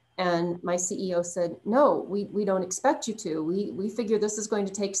 And my CEO said, "No, we don't expect you to. We figure this is going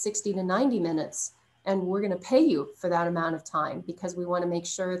to take 60 to 90 minutes, and we're going to pay you for that amount of time, because we want to make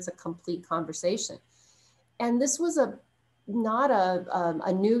sure it's a complete conversation." And this was not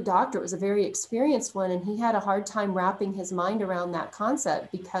a new doctor. It was a very experienced one. And he had a hard time wrapping his mind around that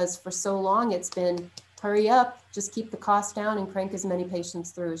concept, because for so long it's been hurry up, just keep the cost down and crank as many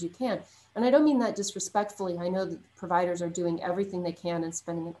patients through as you can. And I don't mean that disrespectfully. I know that providers are doing everything they can and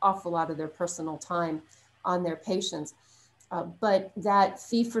spending an awful lot of their personal time on their patients. But that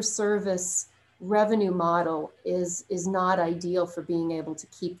fee-for-service revenue model is not ideal for being able to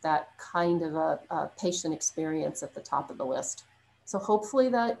keep that kind of a patient experience at the top of the list. So hopefully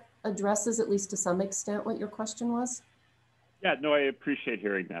that addresses, at least to some extent, what your question was. Yeah, no, I appreciate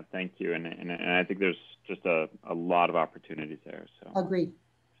hearing that. Thank you. And I think there's just a lot of opportunities there. So agreed.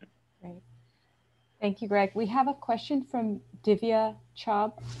 Great. Thank you, Greg. We have a question from Divya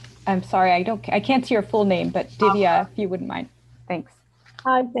Chaub. I'm sorry, I can't see your full name, but Divya, if you wouldn't mind. Thanks.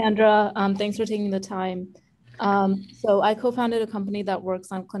 Hi, Sandra. Thanks for taking the time. So I co-founded a company that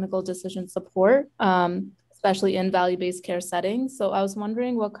works on clinical decision support, especially in value-based care settings. So I was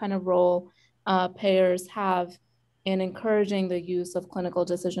wondering what kind of role payers have in encouraging the use of clinical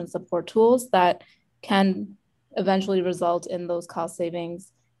decision support tools that can eventually result in those cost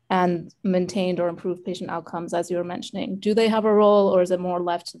savings and maintained or improved patient outcomes, as you were mentioning. Do they have a role, or is it more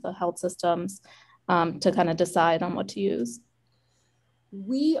left to the health systems to kind of decide on what to use?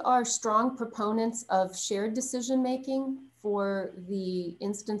 We are strong proponents of shared decision-making for the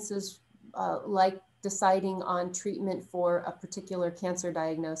instances like deciding on treatment for a particular cancer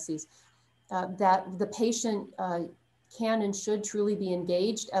diagnosis, that the patient can and should truly be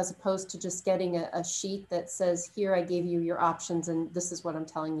engaged, as opposed to just getting a sheet that says, here, I gave you your options and this is what I'm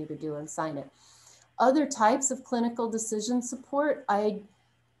telling you to do, and sign it. Other types of clinical decision support,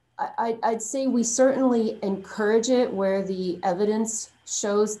 I'd say we certainly encourage it where the evidence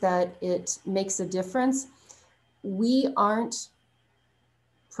shows that it makes a difference. We aren't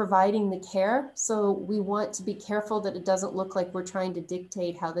providing the care, so we want to be careful that it doesn't look like we're trying to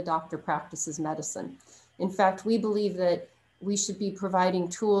dictate how the doctor practices medicine. In fact, we believe that we should be providing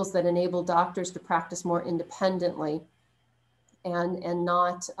tools that enable doctors to practice more independently and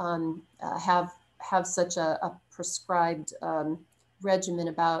not have such a prescribed regimen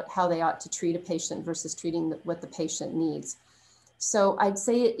about how they ought to treat a patient versus treating what the patient needs. So I'd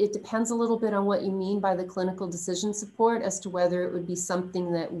say it depends a little bit on what you mean by the clinical decision support as to whether it would be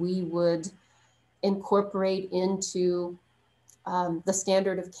something that we would incorporate into the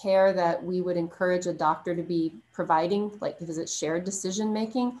standard of care that we would encourage a doctor to be providing, like is it shared decision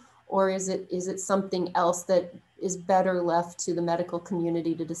making, or is it something else that is better left to the medical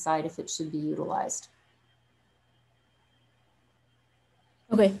community to decide if it should be utilized?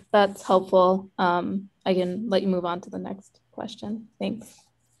 Okay, that's helpful. I can let you move on to the next question. Thanks.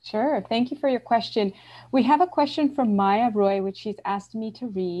 Sure. Thank you for your question. We have a question from Maya Roy, which she's asked me to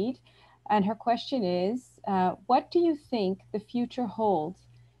read. And her question is, what do you think the future holds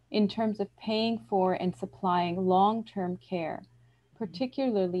in terms of paying for and supplying long-term care,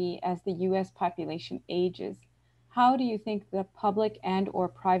 particularly as the US population ages? How do you think the public and or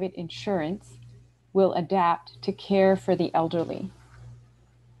private insurance will adapt to care for the elderly?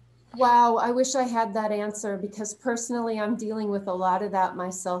 Wow, I wish I had that answer, because personally I'm dealing with a lot of that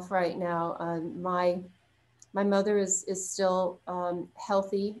myself right now. My mother is still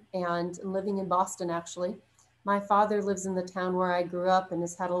healthy and living in Boston, actually. My father lives in the town where I grew up and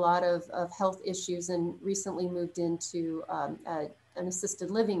has had a lot of health issues and recently moved into an assisted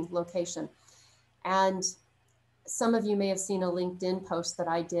living location. And some of you may have seen a LinkedIn post that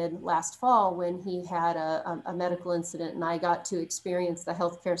I did last fall when he had a medical incident, and I got to experience the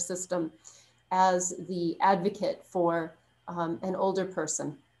healthcare system as the advocate for an older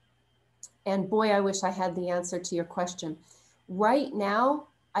person. And boy, I wish I had the answer to your question. Right now,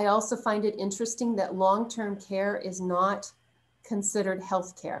 I also find it interesting that long-term care is not considered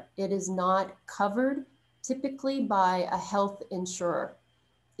healthcare. It is not covered typically by a health insurer.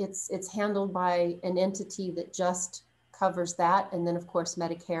 It's handled by an entity that just covers that, and then of course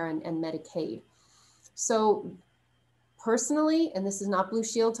Medicare and Medicaid. So personally, and this is not Blue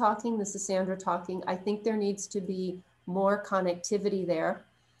Shield talking, this is Sandra talking, I think there needs to be more connectivity there.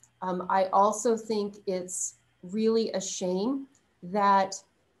 I also think it's really a shame that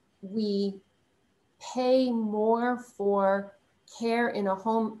we pay more for care in a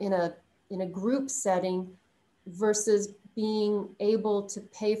home, in a group setting, versus being able to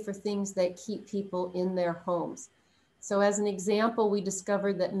pay for things that keep people in their homes. So as an example, we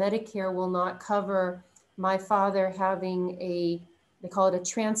discovered that Medicare will not cover my father having they call it a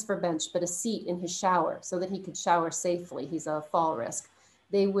transfer bench, but a seat in his shower so that he could shower safely. He's a fall risk.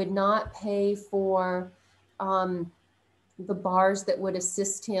 They would not pay for the bars that would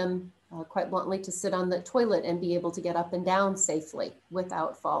assist him, quite bluntly, to sit on the toilet and be able to get up and down safely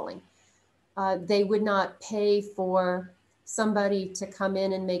without falling. They would not pay for somebody to come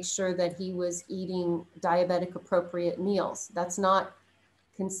in and make sure that he was eating diabetic appropriate meals. That's not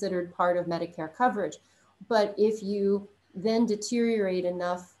considered part of Medicare coverage. But if you then deteriorate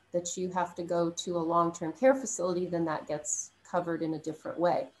enough that you have to go to a long-term care facility, then that gets covered in a different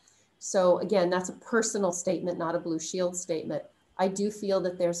way. So again, that's a personal statement, not a Blue Shield statement. I do feel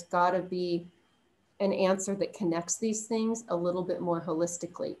that there's got to be an answer that connects these things a little bit more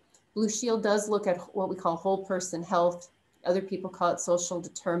holistically. Blue Shield does look at what we call whole person health. Other people call it social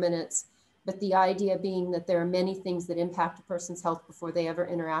determinants. But the idea being that there are many things that impact a person's health before they ever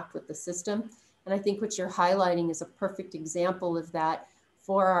interact with the system. And I think what you're highlighting is a perfect example of that.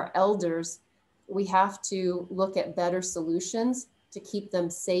 For our elders, we have to look at better solutions to keep them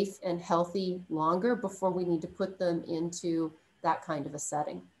safe and healthy longer before we need to put them into that kind of a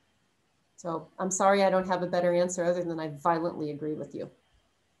setting. So I'm sorry I don't have a better answer other than I violently agree with you.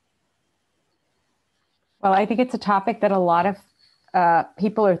 Well, I think it's a topic that a lot of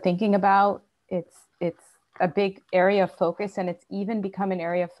people are thinking about. It's a big area of focus, and it's even become an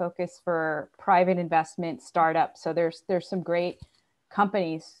area of focus for private investment startups. So there's some great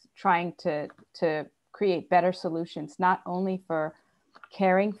companies trying to create better solutions, not only for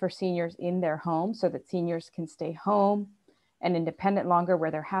caring for seniors in their home so that seniors can stay home and independent longer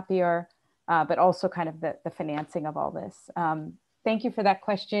where they're happier, but also kind of the financing of all this. Thank you for that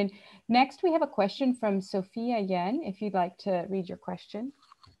question. Next, we have a question from Sophia Yen, if you'd like to read your question.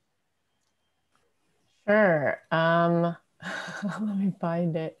 Sure. Let me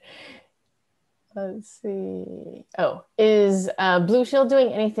find it. Let's see. Oh, is Blue Shield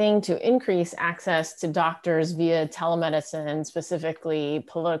doing anything to increase access to doctors via telemedicine, specifically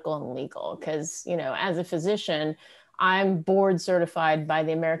political and legal? Because, you know, as a physician, I'm board certified by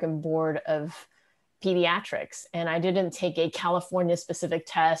the American Board of Pediatrics, and I didn't take a California specific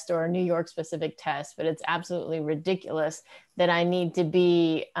test or a New York specific test, but it's absolutely ridiculous that I need to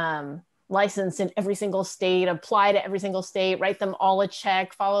be licensed in every single state, apply to every single state, write them all a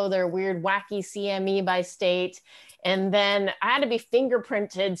check, follow their weird wacky CME by state. And then I had to be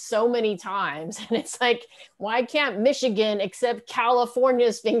fingerprinted so many times. And it's like, why can't Michigan accept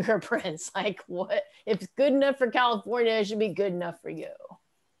California's fingerprints? Like, what? If it's good enough for California, it should be good enough for you.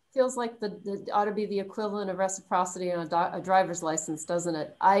 Feels like the ought to be the equivalent of reciprocity on a driver's license, doesn't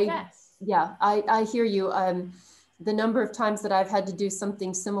it? Yes. Yeah, I hear you. The number of times that I've had to do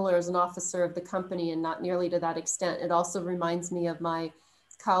something similar as an officer of the company, and not nearly to that extent, it also reminds me of my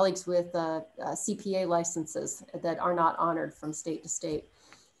colleagues with CPA licenses that are not honored from state to state.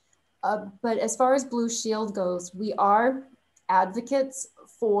 But as far as Blue Shield goes, we are advocates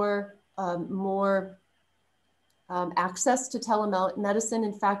for more access to telemedicine.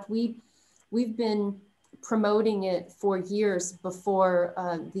 In fact, we've been promoting it for years before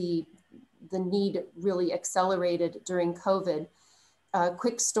the need really accelerated during COVID.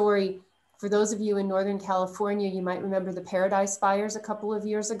 Quick story, for those of you in Northern California, you might remember the Paradise Fires a couple of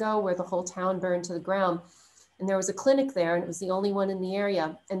years ago where the whole town burned to the ground. And there was a clinic there, and it was the only one in the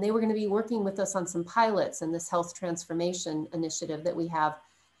area. And they were going to be working with us on some pilots in this health transformation initiative that we have.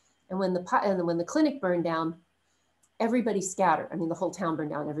 And when the clinic burned down, everybody scattered. I mean, the whole town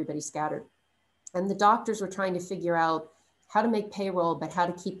burned down, everybody scattered. And the doctors were trying to figure out how to make payroll, but how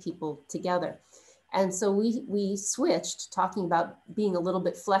to keep people together. And so we switched, talking about being a little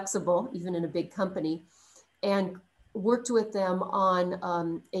bit flexible, even in a big company, and worked with them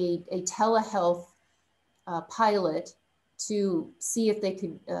on a telehealth pilot to see if they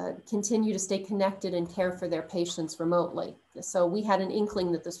could continue to stay connected and care for their patients remotely. So we had an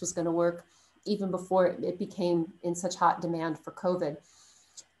inkling that this was going to work even before it became in such hot demand for COVID.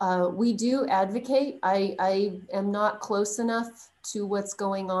 We do advocate. I am not close enough to what's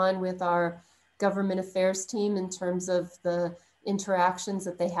going on with our government affairs team in terms of the interactions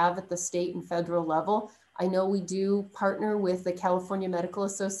that they have at the state and federal level. I know we do partner with the California Medical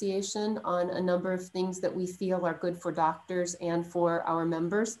Association on a number of things that we feel are good for doctors and for our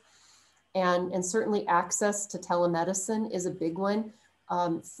members. And certainly access to telemedicine is a big one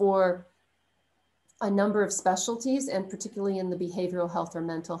for a number of specialties, and particularly in the behavioral health or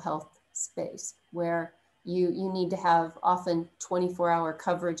mental health space, where you need to have often 24-hour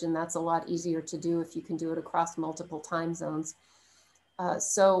coverage, and that's a lot easier to do if you can do it across multiple time zones.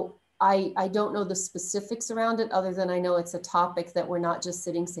 So I don't know the specifics around it, other than I know it's a topic that we're not just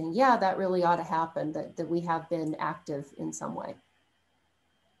sitting saying, yeah, that really ought to happen, that we have been active in some way.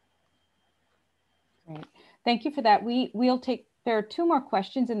 Great. Thank you for that. There are two more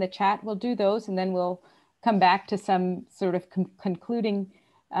questions in the chat. We'll do those, and then we'll come back to some sort of concluding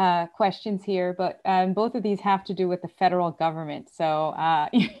questions here. But both of these have to do with the federal government. So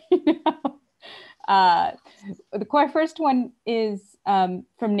the first one is from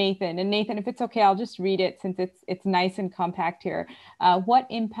Nathan. And Nathan, if it's okay, I'll just read it since it's nice and compact here. What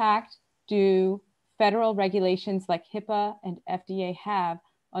impact do federal regulations like HIPAA and FDA have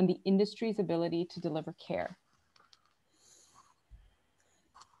on the industry's ability to deliver care?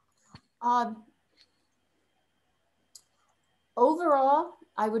 Overall,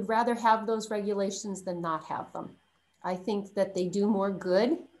 I would rather have those regulations than not have them. I think that they do more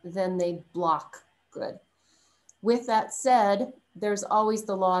good than they block good. With that said, there's always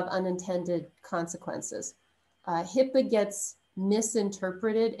the law of unintended consequences. HIPAA gets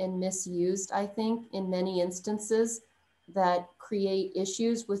misinterpreted and misused, I think, in many instances that create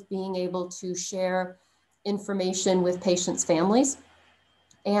issues with being able to share information with patients' families.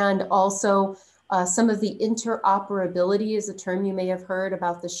 And also some of the interoperability is a term you may have heard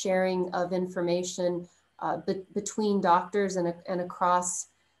about, the sharing of information between doctors and across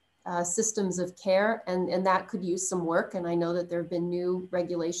systems of care. And that could use some work. And I know that there have been new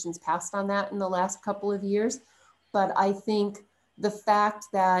regulations passed on that in the last couple of years. But I think the fact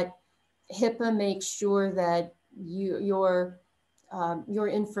that HIPAA makes sure that your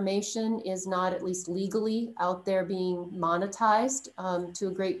information is not, at least legally, out there being monetized to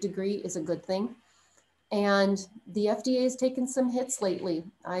a great degree is a good thing. And the FDA has taken some hits lately.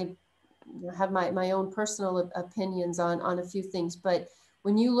 I have my own personal opinions on a few things, but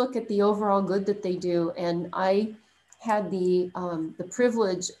when you look at the overall good that they do, and I had the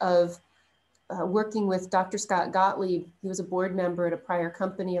privilege of working with Dr. Scott Gottlieb. He was a board member at a prior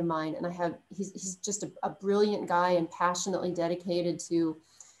company of mine, and he's just a brilliant guy and passionately dedicated to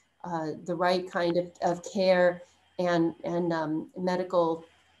the right kind of care and medical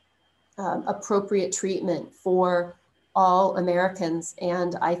appropriate treatment for all Americans.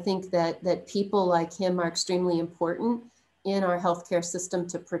 And I think that people like him are extremely important in our healthcare system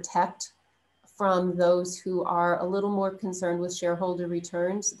to protect from those who are a little more concerned with shareholder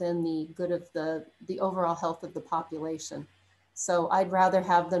returns than the good of the overall health of the population. So I'd rather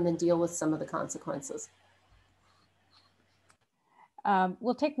have them and deal with some of the consequences.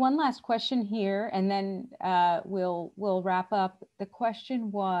 We'll take one last question here, and then we'll wrap up. The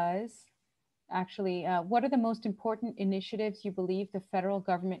question was actually, what are the most important initiatives you believe the federal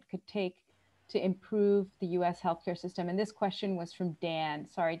government could take to improve the U.S. healthcare system? And this question was from Dan.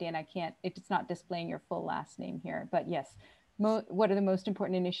 Sorry, Dan, it's not displaying your full last name here, but yes. What are the most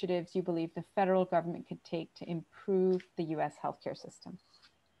important initiatives you believe the federal government could take to improve the U.S. healthcare system?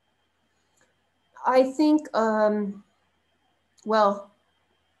 I think, well,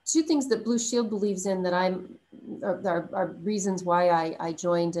 two things that Blue Shield believes in that are reasons why I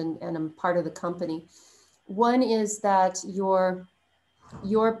joined and I'm part of the company. One is that your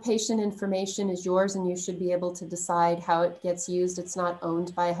patient information is yours and you should be able to decide how it gets used. It's not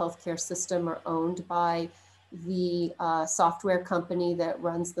owned by a healthcare system or owned by the software company that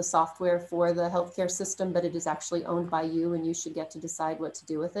runs the software for the healthcare system, but it is actually owned by you and you should get to decide what to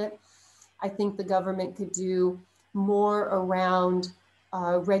do with it. I think the government could do more around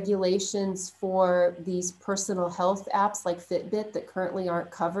regulations for these personal health apps like Fitbit that currently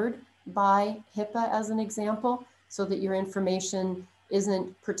aren't covered by HIPAA, as an example, so that your information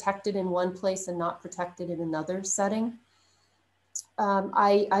isn't protected in one place and not protected in another setting.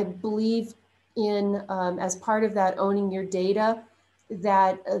 I believe in, as part of that, owning your data,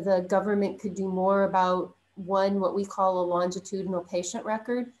 that the government could do more about, one, what we call a longitudinal patient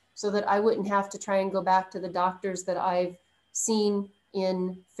record, so that I wouldn't have to try and go back to the doctors that I've seen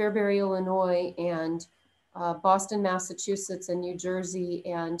in Fairbury, Illinois, and Boston, Massachusetts, and New Jersey,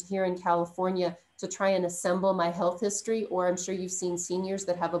 and here in California, to try and assemble my health history. Or I'm sure you've seen seniors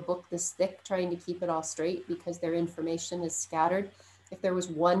that have a book this thick trying to keep it all straight because their information is scattered. If there was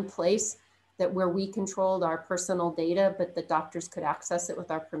one place where we controlled our personal data, but the doctors could access it with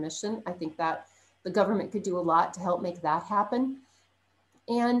our permission, I think that the government could do a lot to help make that happen.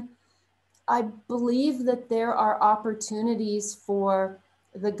 And I believe that there are opportunities for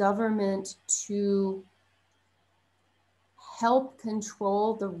the government to help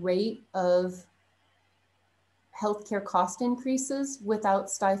control the rate of healthcare cost increases without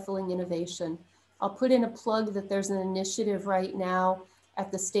stifling innovation. I'll put in a plug that there's an initiative right now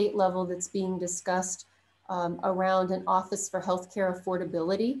at the state level that's being discussed around an Office for Healthcare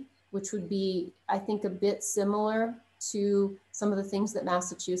Affordability, which would be, I think, a bit similar to some of the things that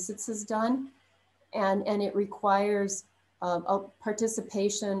Massachusetts has done. And it requires a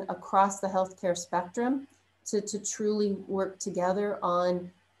participation across the healthcare spectrum to truly work together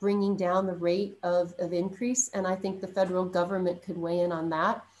on bringing down the rate of increase. And I think the federal government could weigh in on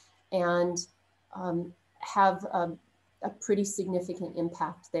that and have a pretty significant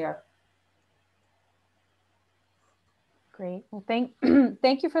impact there. Great. Well,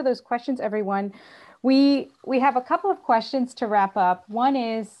 thank you for those questions, everyone. We have a couple of questions to wrap up. One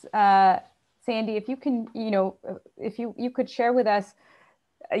is, Sandy, if you can, if you could share with us,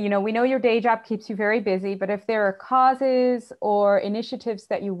 we know your day job keeps you very busy, but if there are causes or initiatives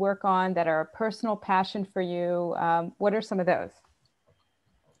that you work on that are a personal passion for you, what are some of those?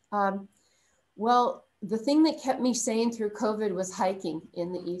 Well, the thing that kept me sane through COVID was hiking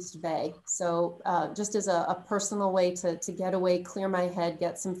in the East Bay. So just as a personal way to get away, clear my head,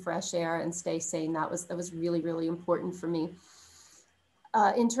 get some fresh air and stay sane, that was really, really important for me.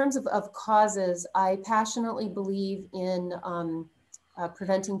 In terms of causes, I passionately believe in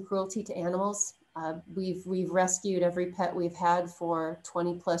preventing cruelty to animals We've rescued every pet we've had for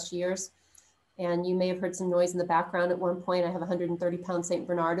 20 plus years. And you may have heard some noise in the background at one point. I have a 130-pound St.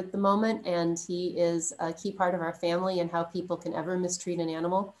 Bernard at the moment, and he is a key part of our family, and how people can ever mistreat an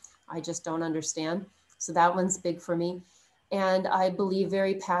animal, I just don't understand. So that one's big for me. And I believe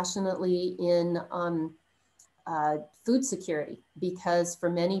very passionately in food security, because for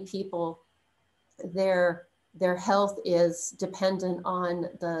many people, their health is dependent on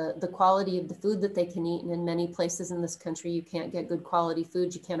the quality of the food that they can eat. And in many places in this country, you can't get good quality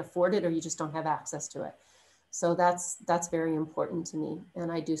food. You can't afford it, or you just don't have access to it. So that's very important to me.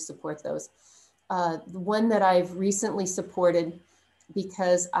 And I do support those. The one that I've recently supported,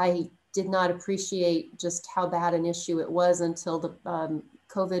 because I did not appreciate just how bad an issue it was until the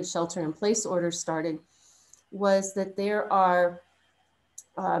COVID shelter-in-place orders started, was that there are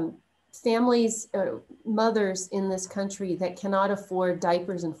families, mothers in this country that cannot afford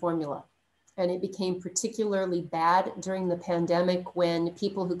diapers and formula. And it became particularly bad during the pandemic, when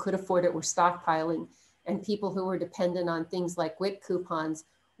people who could afford it were stockpiling, and people who were dependent on things like WIC coupons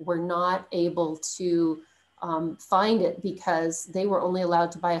were not able to find it, because they were only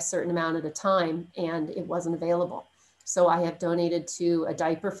allowed to buy a certain amount at a time and it wasn't available. So I have donated to a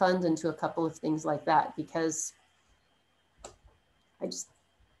diaper fund and to a couple of things like that, because I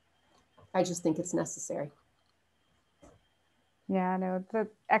just think it's necessary. Yeah, no, the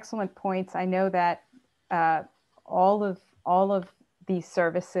excellent points. I know that all of these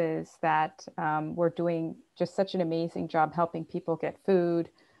services that we're doing just such an amazing job helping people get food,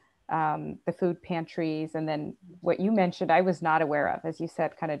 the food pantries, and then what you mentioned, I was not aware of, as you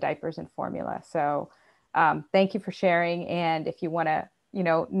said, kind of diapers and formula. So thank you for sharing. And if you want to,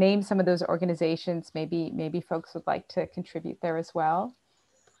 name some of those organizations, maybe folks would like to contribute there as well.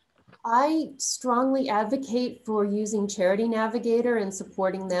 I strongly advocate for using Charity Navigator and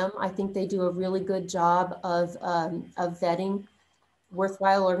supporting them. I think they do a really good job of vetting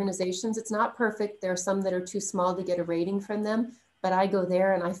worthwhile organizations. It's not perfect. There are some that are too small to get a rating from them, but I go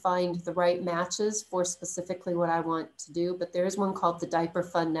there and I find the right matches for specifically what I want to do. But there is one called the Diaper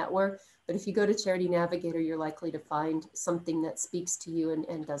Fund Network. But if you go to Charity Navigator, you're likely to find something that speaks to you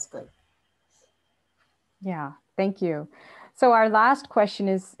and does good. Yeah, thank you. So our last question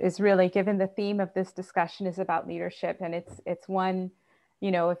is really, given the theme of this discussion is about leadership, and it's one,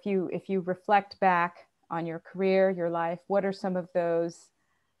 if you reflect back on your career, your life, what are some of those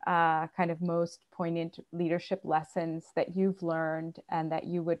kind of most poignant leadership lessons that you've learned and that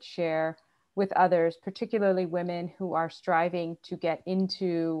you would share with others, particularly women who are striving to get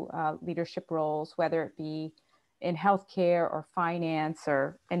into leadership roles, whether it be in healthcare or finance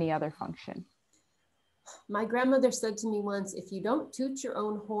or any other function? My grandmother said to me once, if you don't toot your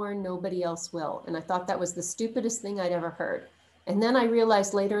own horn, nobody else will. And I thought that was the stupidest thing I'd ever heard. And then I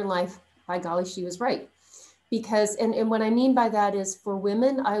realized later in life, by golly, she was right. Because, and what I mean by that is, for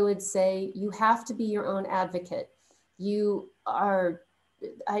women, I would say you have to be your own advocate. You are,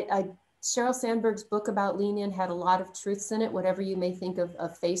 Sheryl Sandberg's book about Lean In had a lot of truths in it, whatever you may think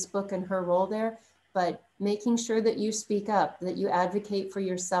of Facebook and her role there, but making sure that you speak up, that you advocate for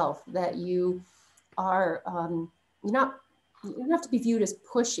yourself, that you are, you don't have to be viewed as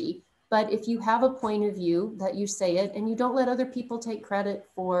pushy, but if you have a point of view, that you say it, and you don't let other people take credit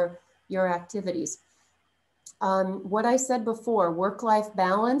for your activities. What I said before, work-life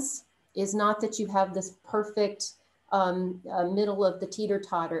balance is not that you have this perfect middle of the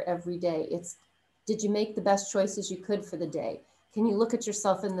teeter-totter every day. It's, did you make the best choices you could for the day? Can you look at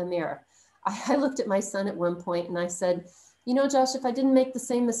yourself in the mirror? I looked at my son at one point and I said, Josh, if I didn't make the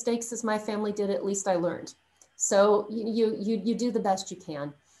same mistakes as my family did, at least I learned. So you do the best you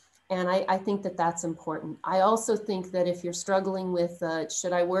can. And I think that that's important. I also think that if you're struggling with,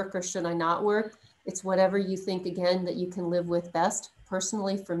 should I work or should I not work? It's whatever you think, again, that you can live with best.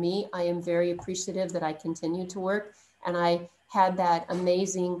 Personally, for me, I am very appreciative that I continue to work, and I had that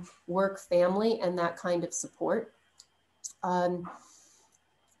amazing work family and that kind of support. And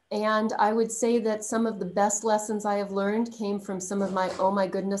I would say that some of the best lessons I have learned came from some of my, oh my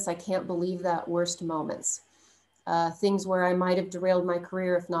goodness, I can't believe that worst moments. Things where I might have derailed my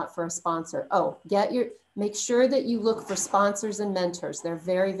career if not for a sponsor. Oh, make sure that you look for sponsors and mentors. They're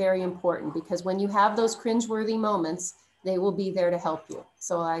very, very important, because when you have those cringeworthy moments, they will be there to help you.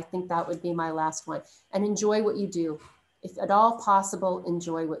 So I think that would be my last one. And enjoy what you do. If at all possible,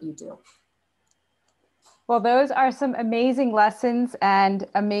 enjoy what you do. Well, those are some amazing lessons and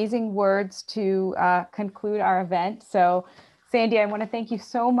amazing words to conclude our event. So, Sandy, I want to thank you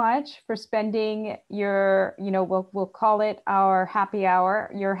so much for spending your, we'll call it our happy hour,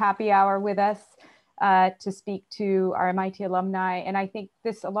 your happy hour with us to speak to our MIT alumni. And I think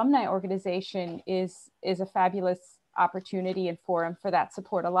this alumni organization is a fabulous opportunity and forum for that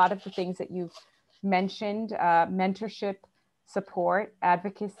support. A lot of the things that you've mentioned, mentorship, support,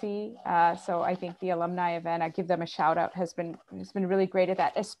 advocacy. So I think the alumni event, I give them a shout out, has been really great at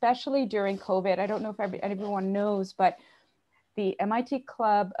that, especially during COVID. I don't know if everyone knows, but the MIT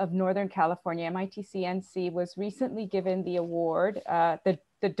Club of Northern California, MIT CNC, was recently given the award,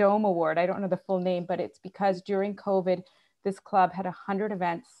 the Dome Award. I don't know the full name, but it's because during COVID, this club had 100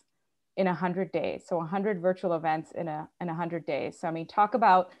 events in 100 days. So 100 virtual events in 100 days. So I mean, talk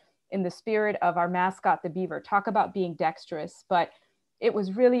about, in the spirit of our mascot, the beaver, talk about being dexterous, but it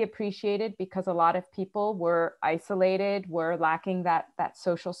was really appreciated because a lot of people were isolated, were lacking that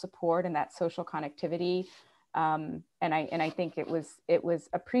social support and that social connectivity. And I think it was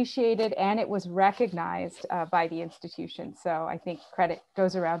appreciated, and it was recognized by the institution. So I think credit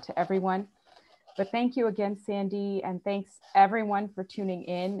goes around to everyone. But thank you again, Sandy, and thanks everyone for tuning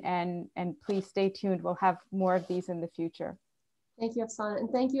in, and please stay tuned. We'll have more of these in the future. Thank you, Afsana. And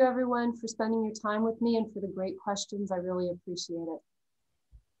thank you everyone for spending your time with me and for the great questions. I really appreciate it.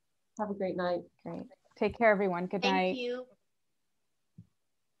 Have a great night. Great. Take care, everyone. Good night. Thank you.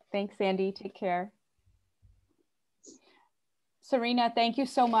 Thanks, Sandy. Take care. Serena, thank you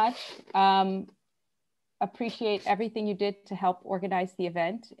so much. Appreciate everything you did to help organize the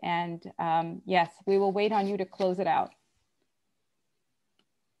event. And yes, we will wait on you to close it out.